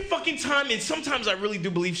water. Every fucking time, and sometimes I really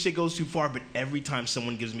do believe shit goes too far, but every time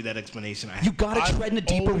someone gives me that explanation, you gotta tread into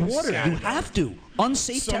deeper water. You have to.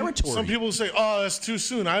 Unsafe territory. Some people say, "Oh, that's too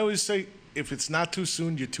soon." I always say, if it's not too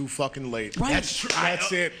soon, you're too fucking late. Right. That's true.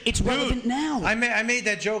 That's it. It's relevant now. I made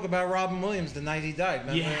that joke about Robin Williams the night he died.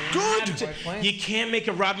 Yeah. Good. You can't make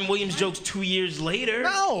a Robin Williams joke 2 years later.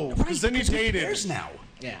 No, because then you dated. Who cares now?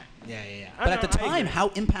 Yeah. But at the time, how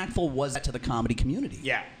impactful was that to the comedy community?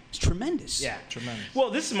 Yeah. It's tremendous. Yeah, tremendous. Well,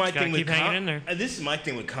 this is my thing with there. This is my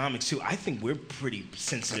thing with comics too. I think we're pretty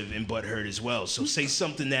sensitive and butthurt as well. So say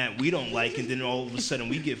something that we don't like, and then all of a sudden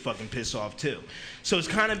we get fucking pissed off too. So it's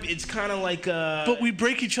kind of like. But we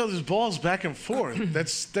break each other's balls back and forth.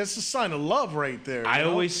 That's a sign of love right there. I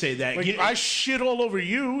always say that. Like, I shit all over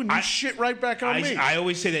you, and you shit right back on me. I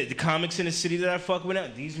always say that the comics in the city that I fuck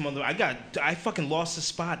with, these I fucking lost a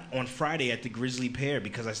spot on Friday at the Grizzly Pear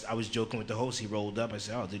because I was joking with the host. He rolled up. I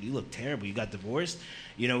said, "Oh, dude, you look terrible. You got divorced."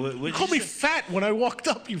 You know, you called me fat when I walked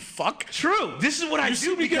up. You fuck. True. This is what I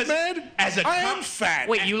do because get mad? I am fat.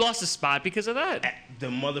 Wait, you lost a spot because of that? The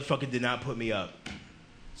motherfucker did not put me up.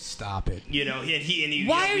 Stop it. You know, he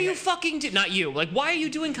why are you fucking not you? Like, why are you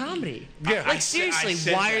doing comedy? Yeah. Like, seriously,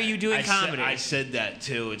 why are you doing comedy? I said that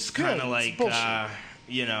too. It's kind of like,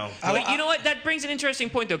 you know. But you know what? That brings an interesting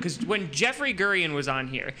point, though, because when Jeffrey Gurian was on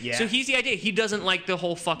here, so he's the idea. He doesn't like the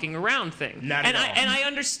whole fucking around thing. Not at all. And I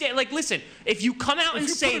understand. Like, listen, if you come out and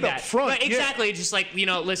say that, front, exactly, just like, you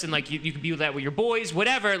know, listen, like, you could be that with your boys,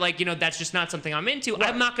 whatever. Like, you know, that's just not something I'm into. Right.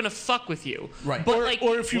 I'm not gonna fuck with you. Right. But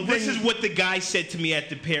or if you this is what the guy said to me at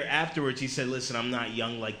the Pear afterwards. He said, "Listen, I'm not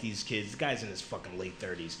young like these kids. The guy's in his fucking late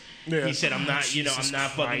 30s. Yeah. He said, I'm not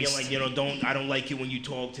fucking young. Like, you know, I don't like it when you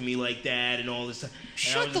talk to me like that and all this stuff."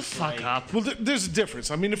 Shut the fuck up. Well, there's a difference.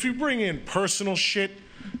 I mean, if you bring in personal shit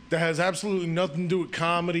that has absolutely nothing to do with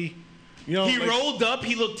comedy, you know, he rolled up.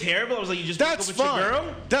 He looked terrible. I was like, "You just broke up with fine. your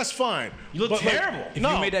girl? That's fine. You look terrible." If you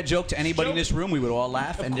made that joke to anybody in this room, we would all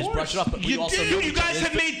laugh and just brush it off. But we also know you guys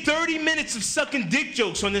have made 30 minutes of sucking dick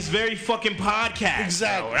jokes on this very fucking podcast.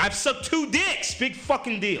 Exactly. Bro. I've sucked 2 dicks. Big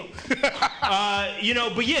fucking deal. You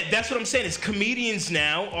know, but yeah, that's what I'm saying. Is comedians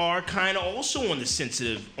now are kind of also on the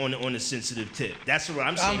sensitive tip. That's what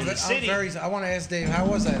I'm saying in the city. I want to ask Dave, how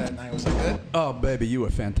was that night? Was it good? Oh, baby, you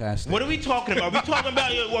were fantastic. What are we talking about?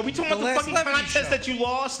 Are we talking about the fucking contest that you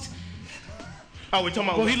lost? Oh, we're talking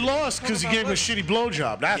about. Well, he lost because he gave him a shitty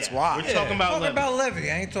blowjob. That's why. We're talking about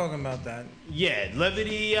Levity. I ain't talking about that. Yeah,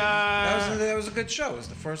 Levity. That was a good show. It was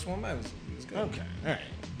the first one. It was good. Okay, all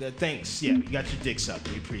right. Thanks. Yeah, you got your dicks up.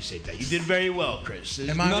 We appreciate that. You did very well, Chris.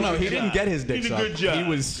 No, he didn't get his dicks You did up. a good job. He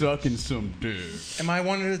was sucking some dick. Am I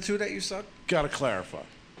one of the two that you suck? Gotta clarify.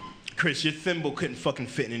 Chris, your thimble couldn't fucking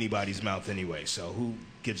fit in anybody's mouth anyway, so who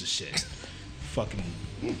gives a shit? Fucking.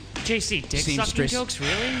 JC, dick sucking jokes,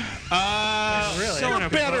 really? Really? So You're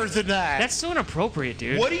better than that. That's so inappropriate,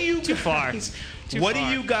 dude. What do you Too far? What do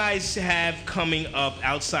you guys have coming up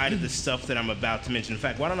outside of the stuff that I'm about to mention? In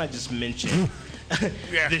fact, why don't I just mention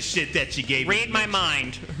the shit that you gave me? Read my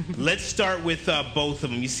mind. Let's start with both of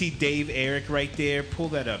them. You see Dave, Eric right there? Pull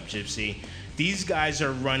that up, Gypsy. These guys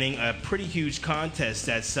are running a pretty huge contest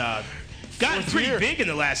that's gotten pretty big in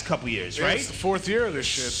the last couple years, right? It's the 4th year of this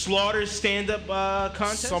shit. Slaughter stand-up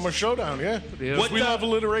contest? Summer Showdown, yeah. What we love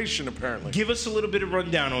alliteration, apparently. Give us a little bit of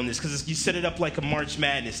rundown on this, because you set it up like a March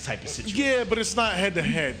Madness type of situation. Yeah, but it's not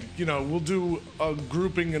head-to-head. You know, we'll do a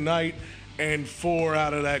grouping a night, and 4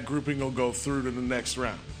 out of that grouping will go through to the next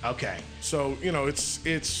round. Okay. So, you know,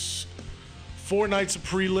 it's 4 nights of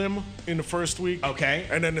prelim in the first week. Okay.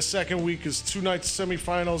 And then the second week is 2 nights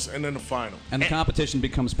semifinals and then the final. And the competition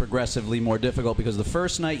becomes progressively more difficult because the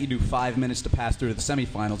first night you do 5 minutes to pass through to the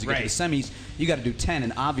semifinals. You get to the semis, you got to do 10.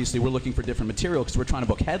 And obviously we're looking for different material because we're trying to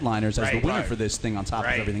book headliners as the winner for this thing on top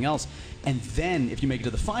of everything else. And then if you make it to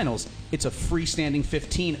the finals, it's a freestanding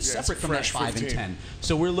 15 separate from that 5 and 10.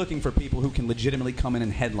 So we're looking for people who can legitimately come in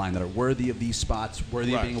and headline that are worthy of these spots,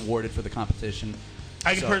 worthy of being awarded for the competition.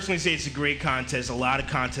 I can personally say it's a great contest. A lot of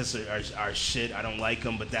contests are shit. I don't like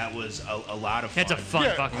them, but that was a lot of fun. It's a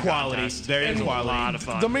fun fucking quality. contest. Very It's quality. a lot of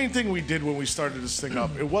fun. The main thing we did when we started this thing up,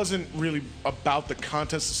 it wasn't really about the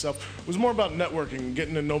contest itself. It was more about networking and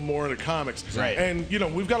getting to know more of the comics. Right. And, you know,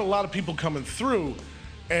 we've got a lot of people coming through,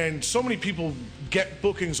 and so many people get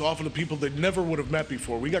bookings off of the people they never would have met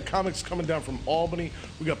before. We got comics coming down from Albany.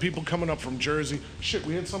 We got people coming up from Jersey. Shit,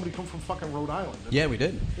 we had somebody come from fucking Rhode Island. Yeah, we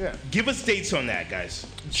did. Yeah. Give us dates on that, guys.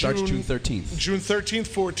 Starts June 13th. June 13th,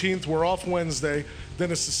 14th. We're off Wednesday.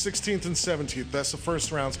 Then it's the 16th and 17th. That's the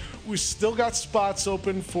first rounds. We still got spots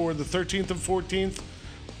open for the 13th and 14th.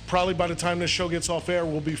 Probably by the time this show gets off air,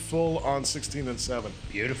 we'll be full on 16 and 7.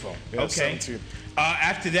 Beautiful. Yeah, okay. 17.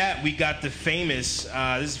 After that, we got the famous,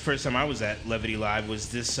 this is the first time I was at Levity Live, was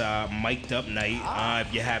this mic'd up night.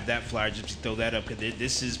 If you have that flyer, just throw that up. Because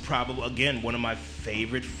this is probably, again, one of my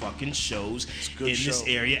favorite fucking shows in this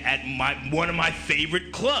area at one of my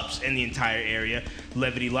favorite clubs in the entire area,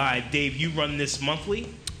 Levity Live. Dave, you run this monthly?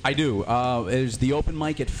 I do. There's the open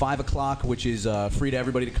mic at 5 o'clock, which is free to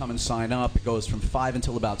everybody to come and sign up. It goes from 5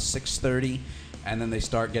 until about 6:30. And then they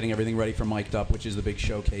start getting everything ready for Mic'd Up, which is the big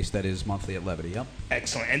showcase that is monthly at Levity. Yep.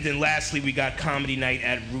 Excellent. And then lastly, we got Comedy Night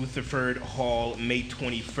at Rutherford Hall, May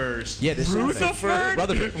 21st. Yeah, this Rutherford?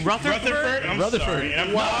 Rutherford. Rutherford? I'm Rutherford. sorry. I'm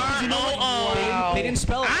They didn't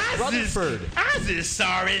spell it like Rutherford. I'm just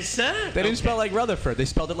sorry, sir. They didn't spell it like Rutherford. They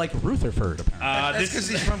spelled it like Rutherford, apparently. That's because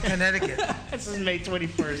he's from Connecticut. This is May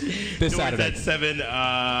 21st. This Doors Saturday. at 7,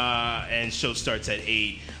 and show starts at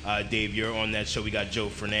 8. Dave, you're on that show. We got Joe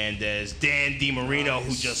Fernandez, Dan DiMarino,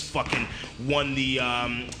 who just fucking won the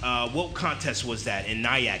what contest was that in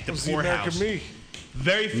Nyack? The Poorhouse. American Me.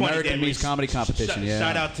 Very funny. American Dan. Me's comedy competition.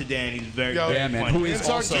 Shout out to Dan. He's very Yo, very yeah, man. funny. Who is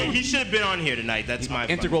also he should have been on here tonight. That's my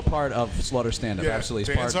integral part of Slaughter stand-up. Yeah,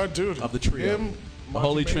 Absolutely, it's Dan's part our dude. of the trio, Him, the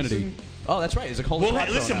Holy Monty Trinity. Mason. Oh, that's right. It's a holy. Well,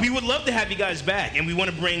 quattro listen, now. we would love to have you guys back, and we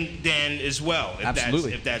want to bring Dan as well.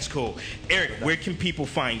 Absolutely. If that's cool. Eric, where can people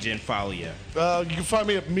find you and follow you? You can find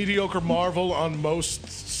me at Mediocre Marvel on most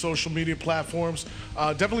social media platforms.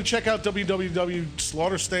 Definitely check out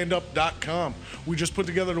www.slaughterstandup.com. We just put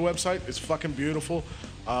together the website. It's fucking beautiful.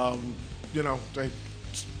 You know,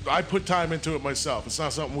 I put time into it myself. It's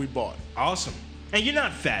not something we bought. Awesome. And you're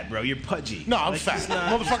not fat, bro. You're pudgy. No, I'm fat.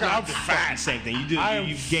 Motherfucker, I'm fat. Same thing. You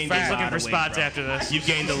You've gained a lot Looking of for weight, spots bro. after this. You've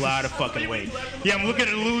gained a lot of fucking weight. Yeah, I'm looking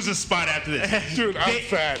to lose a spot after this. Dude, I'm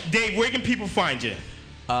fat. Dave, where can people find you?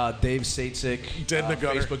 Dave Saitzyk, Dead in the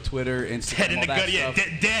gutter. Facebook, Twitter, Instagram, Dead in all the that gutter. Yeah, stuff.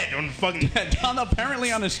 dead on the fucking.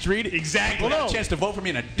 Apparently on the street. Exactly. Well, no. A chance to vote for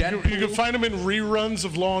me in a dead You can find him in reruns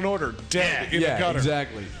of Law and Order. Dead in the gutter.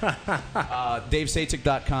 Exactly.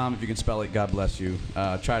 DaveSaitzyk.com. If you can spell it, God bless you.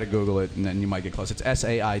 Try to Google it, and then you might get close. It's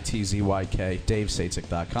SAITZYK.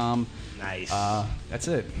 DaveSaitzyk.com. Nice. That's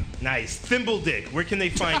it. Nice. Thimble Dick, where can they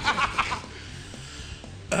find you?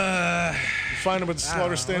 Find him at the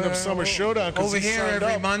Slaughter Stand-Up Summer Showdown. Over here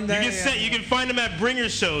every Monday. You can find them at Bringer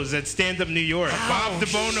shows at Stand Up New York. Bob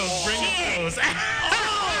DeBono's Bringer shows. Oh,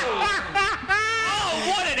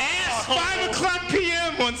 what an ass! 5 o'clock p.m.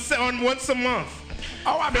 him on once a month.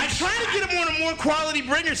 Oh, I tried to get him on a more quality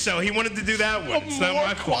bringer show. He wanted to do that one. It's not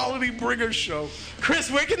my quality bringer show. Chris,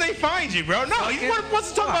 where can they find you, bro? No, he wants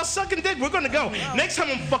to talk about sucking dick. We're gonna go. Next time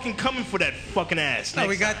I'm fucking coming for that fucking ass. No,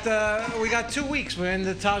 we got 2 weeks. We're in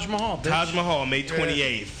the Taj Mahal. Bitch. Taj Mahal, May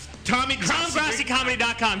 28th. Tommy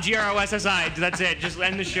CrownGrassieComedy.com, GROSSI. That's it. Just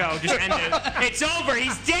end the show. Just end it. It's over.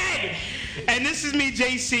 He's dead. And this is me,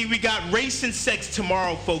 JC. We got Race and Sex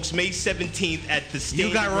tomorrow, folks. May 17th at the Stadium.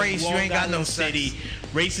 You got race. You ain't got no City. sex.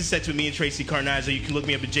 Race and Sex with me and Tracy Carnazzo. You can look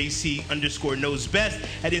me up at JC_knows_best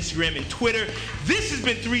at Instagram and Twitter. This has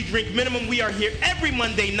been 3 Drink Minimum. We are here every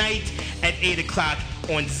Monday night at 8 o'clock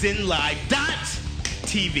on ZenLive.tv.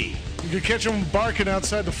 You can catch them barking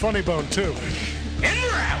outside the Funny Bone, too. And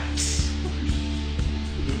we're out.